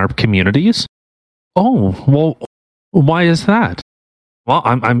in our communities. Oh, well, why is that? Well,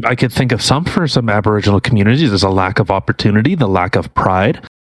 I could think of for some Aboriginal communities. There's a lack of opportunity, the lack of pride,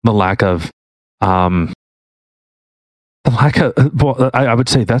 the lack of, well, I would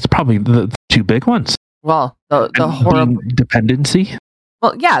say that's probably the two big ones. Well, the horrible dependency.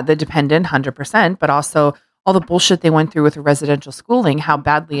 Well, yeah, the dependent 100%, but also all the bullshit they went through with residential schooling, how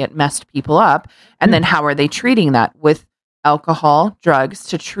badly it messed people up. And then how are they treating that with alcohol, drugs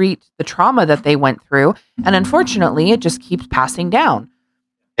to treat the trauma that they went through? And unfortunately, it just keeps passing down.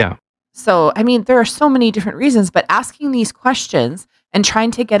 Yeah. So, I mean, there are so many different reasons, but asking these questions and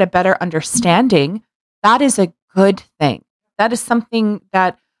trying to get a better understanding, that is a good thing. That is something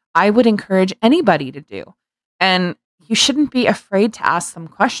that I would encourage anybody to do. And you shouldn't be afraid to ask some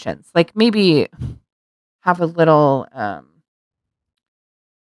questions. Like, maybe have a little, I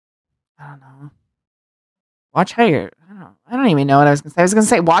don't know. Watch how you're, I don't even know what I was going to say. I was going to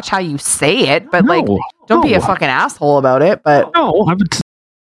say, watch how you say it, but don't be a fucking asshole about it. But no,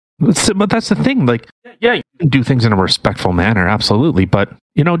 but that's the thing. Like, yeah, you can do things in a respectful manner. Absolutely. But,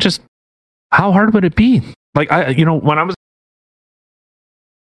 just how hard would it be? Like, when I was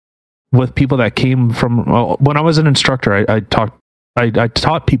with people that came from, when I was an instructor, I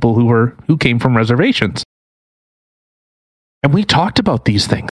taught people who came from reservations. And we talked about these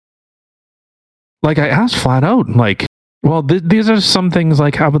things. Like, I asked flat out, like, well, these are some things,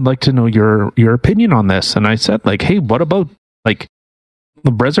 like, I would like to know your opinion on this. And I said, like, hey, what about, like,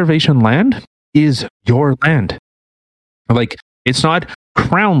 the reservation land is your land. Like, it's not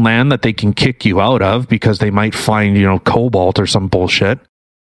crown land that they can kick you out of because they might find, cobalt or some bullshit.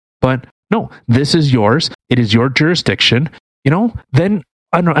 But no, this is yours. It is your jurisdiction. Then,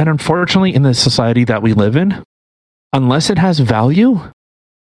 and unfortunately, in the society that we live in, unless it has value,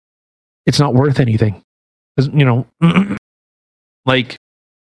 it's not worth anything. Like,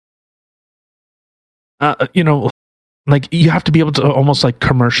 like, you have to be able to almost like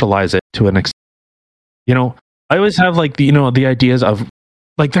commercialize it to an extent. I always have like the ideas of,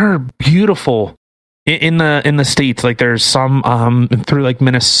 like, there are beautiful in the States. Like, there's some through like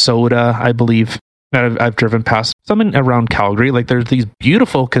Minnesota, I believe, that I've driven past, some around Calgary. Like, there's these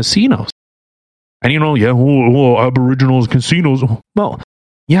beautiful casinos, and Aboriginals casinos. Well,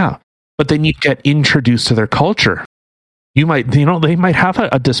 yeah, but then you get introduced to their culture. You might, they might have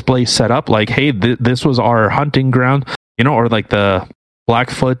a display set up like, hey, this was our hunting ground, or like the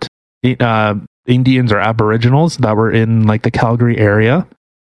Blackfoot Indians or Aboriginals that were in like the Calgary area.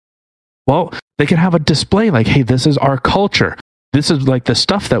 Well, they can have a display like, hey, this is our culture. This is like the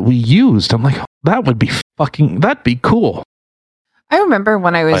stuff that we used. I'm like, that'd be cool. I remember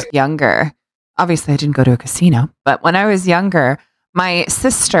when I was younger, obviously I didn't go to a casino, but when I was younger, my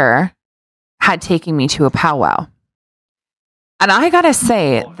sister had taken me to a powwow. And I gotta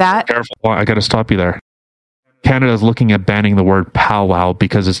say that... Careful, I gotta stop you there. Canada's looking at banning the word powwow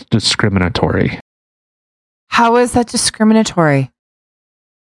because it's discriminatory. How is that discriminatory?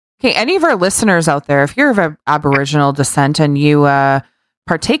 Okay, any of our listeners out there, if you're of Aboriginal descent and you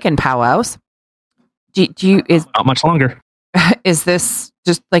partake in powwows, is not much longer. Is this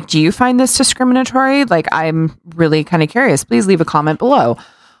just like, do you find this discriminatory? Like, I'm really kind of curious. Please leave a comment below.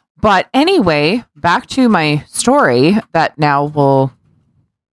 But anyway, back to my story that now will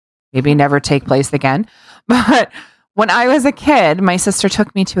maybe never take place again. But when I was a kid, my sister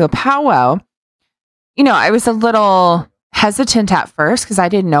took me to a powwow. You know, I was a little hesitant at first because I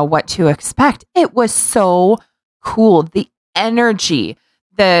didn't know what to expect. It was so cool. The energy,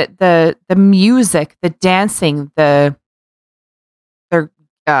 the music, the dancing, their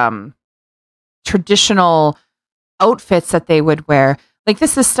traditional outfits that they would wear. Like,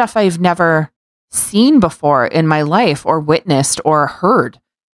 this is stuff I've never seen before in my life or witnessed or heard.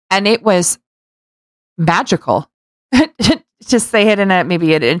 And it was magical. To say it in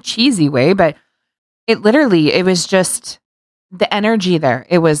a cheesy way, but it was just the energy there.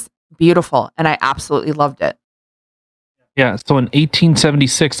 It was beautiful, and I absolutely loved it. Yeah, so in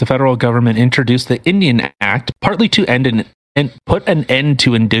 1876, the federal government introduced the Indian Act, partly to put an end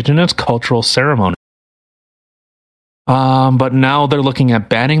to Indigenous cultural ceremony. But now they're looking at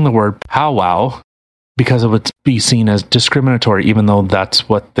banning the word powwow because it would be seen as discriminatory, even though that's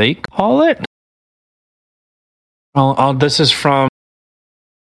what they call it. This is from,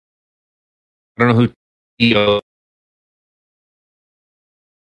 I don't know who,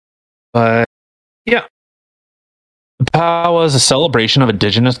 but yeah. The powwow is a celebration of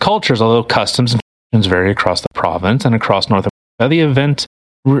Indigenous cultures, although customs and traditions vary across the province and across North America. The event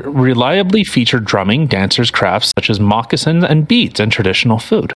reliably featured drumming, dancers, crafts such as moccasins and beads, and traditional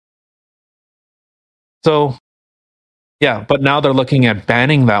food. So, yeah, but now they're looking at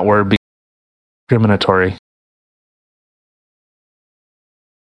banning that word because it's discriminatory.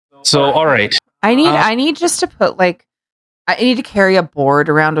 So, all right. I need just to put I need to carry a board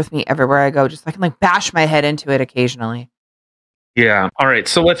around with me everywhere I go, just so I can bash my head into it occasionally. Yeah. All right.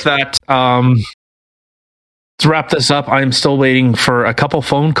 So with that, let's wrap this up. I'm still waiting for a couple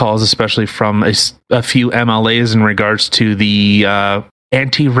phone calls, especially from a few MLAs in regards to the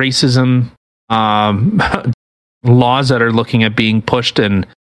anti-racism laws that are looking at being pushed in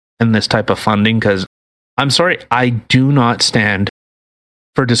this type of funding. Because I'm sorry, I do not stand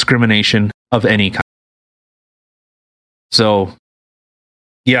for discrimination of any kind. So,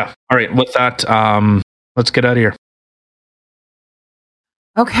 yeah. All right. With that, let's get out of here.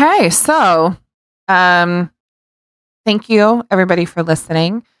 Okay. So, thank you everybody for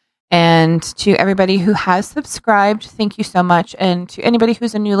listening, and to everybody who has subscribed, thank you so much. And to anybody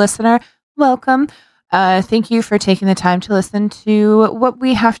who's a new listener, welcome. Thank you for taking the time to listen to what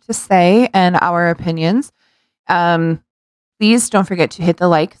we have to say and our opinions. Please don't forget to hit the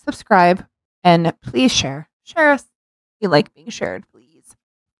like, subscribe, and please share us. You like being shared, please.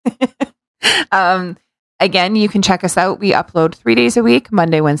 Again, you can check us out. We upload 3 days a week,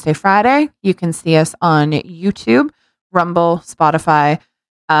 Monday, Wednesday, Friday. You can see us on YouTube, Rumble, Spotify,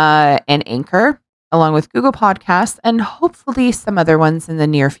 and Anchor, along with Google Podcasts, and hopefully some other ones in the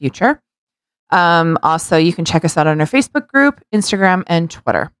near future. Also, you can check us out on our Facebook group, Instagram, and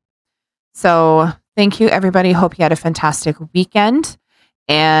Twitter. So thank you, everybody. Hope you had a fantastic weekend,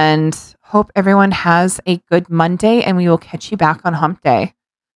 and hope everyone has a good Monday, and we will catch you back on Hump Day.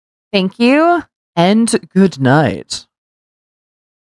 Thank you, and good night.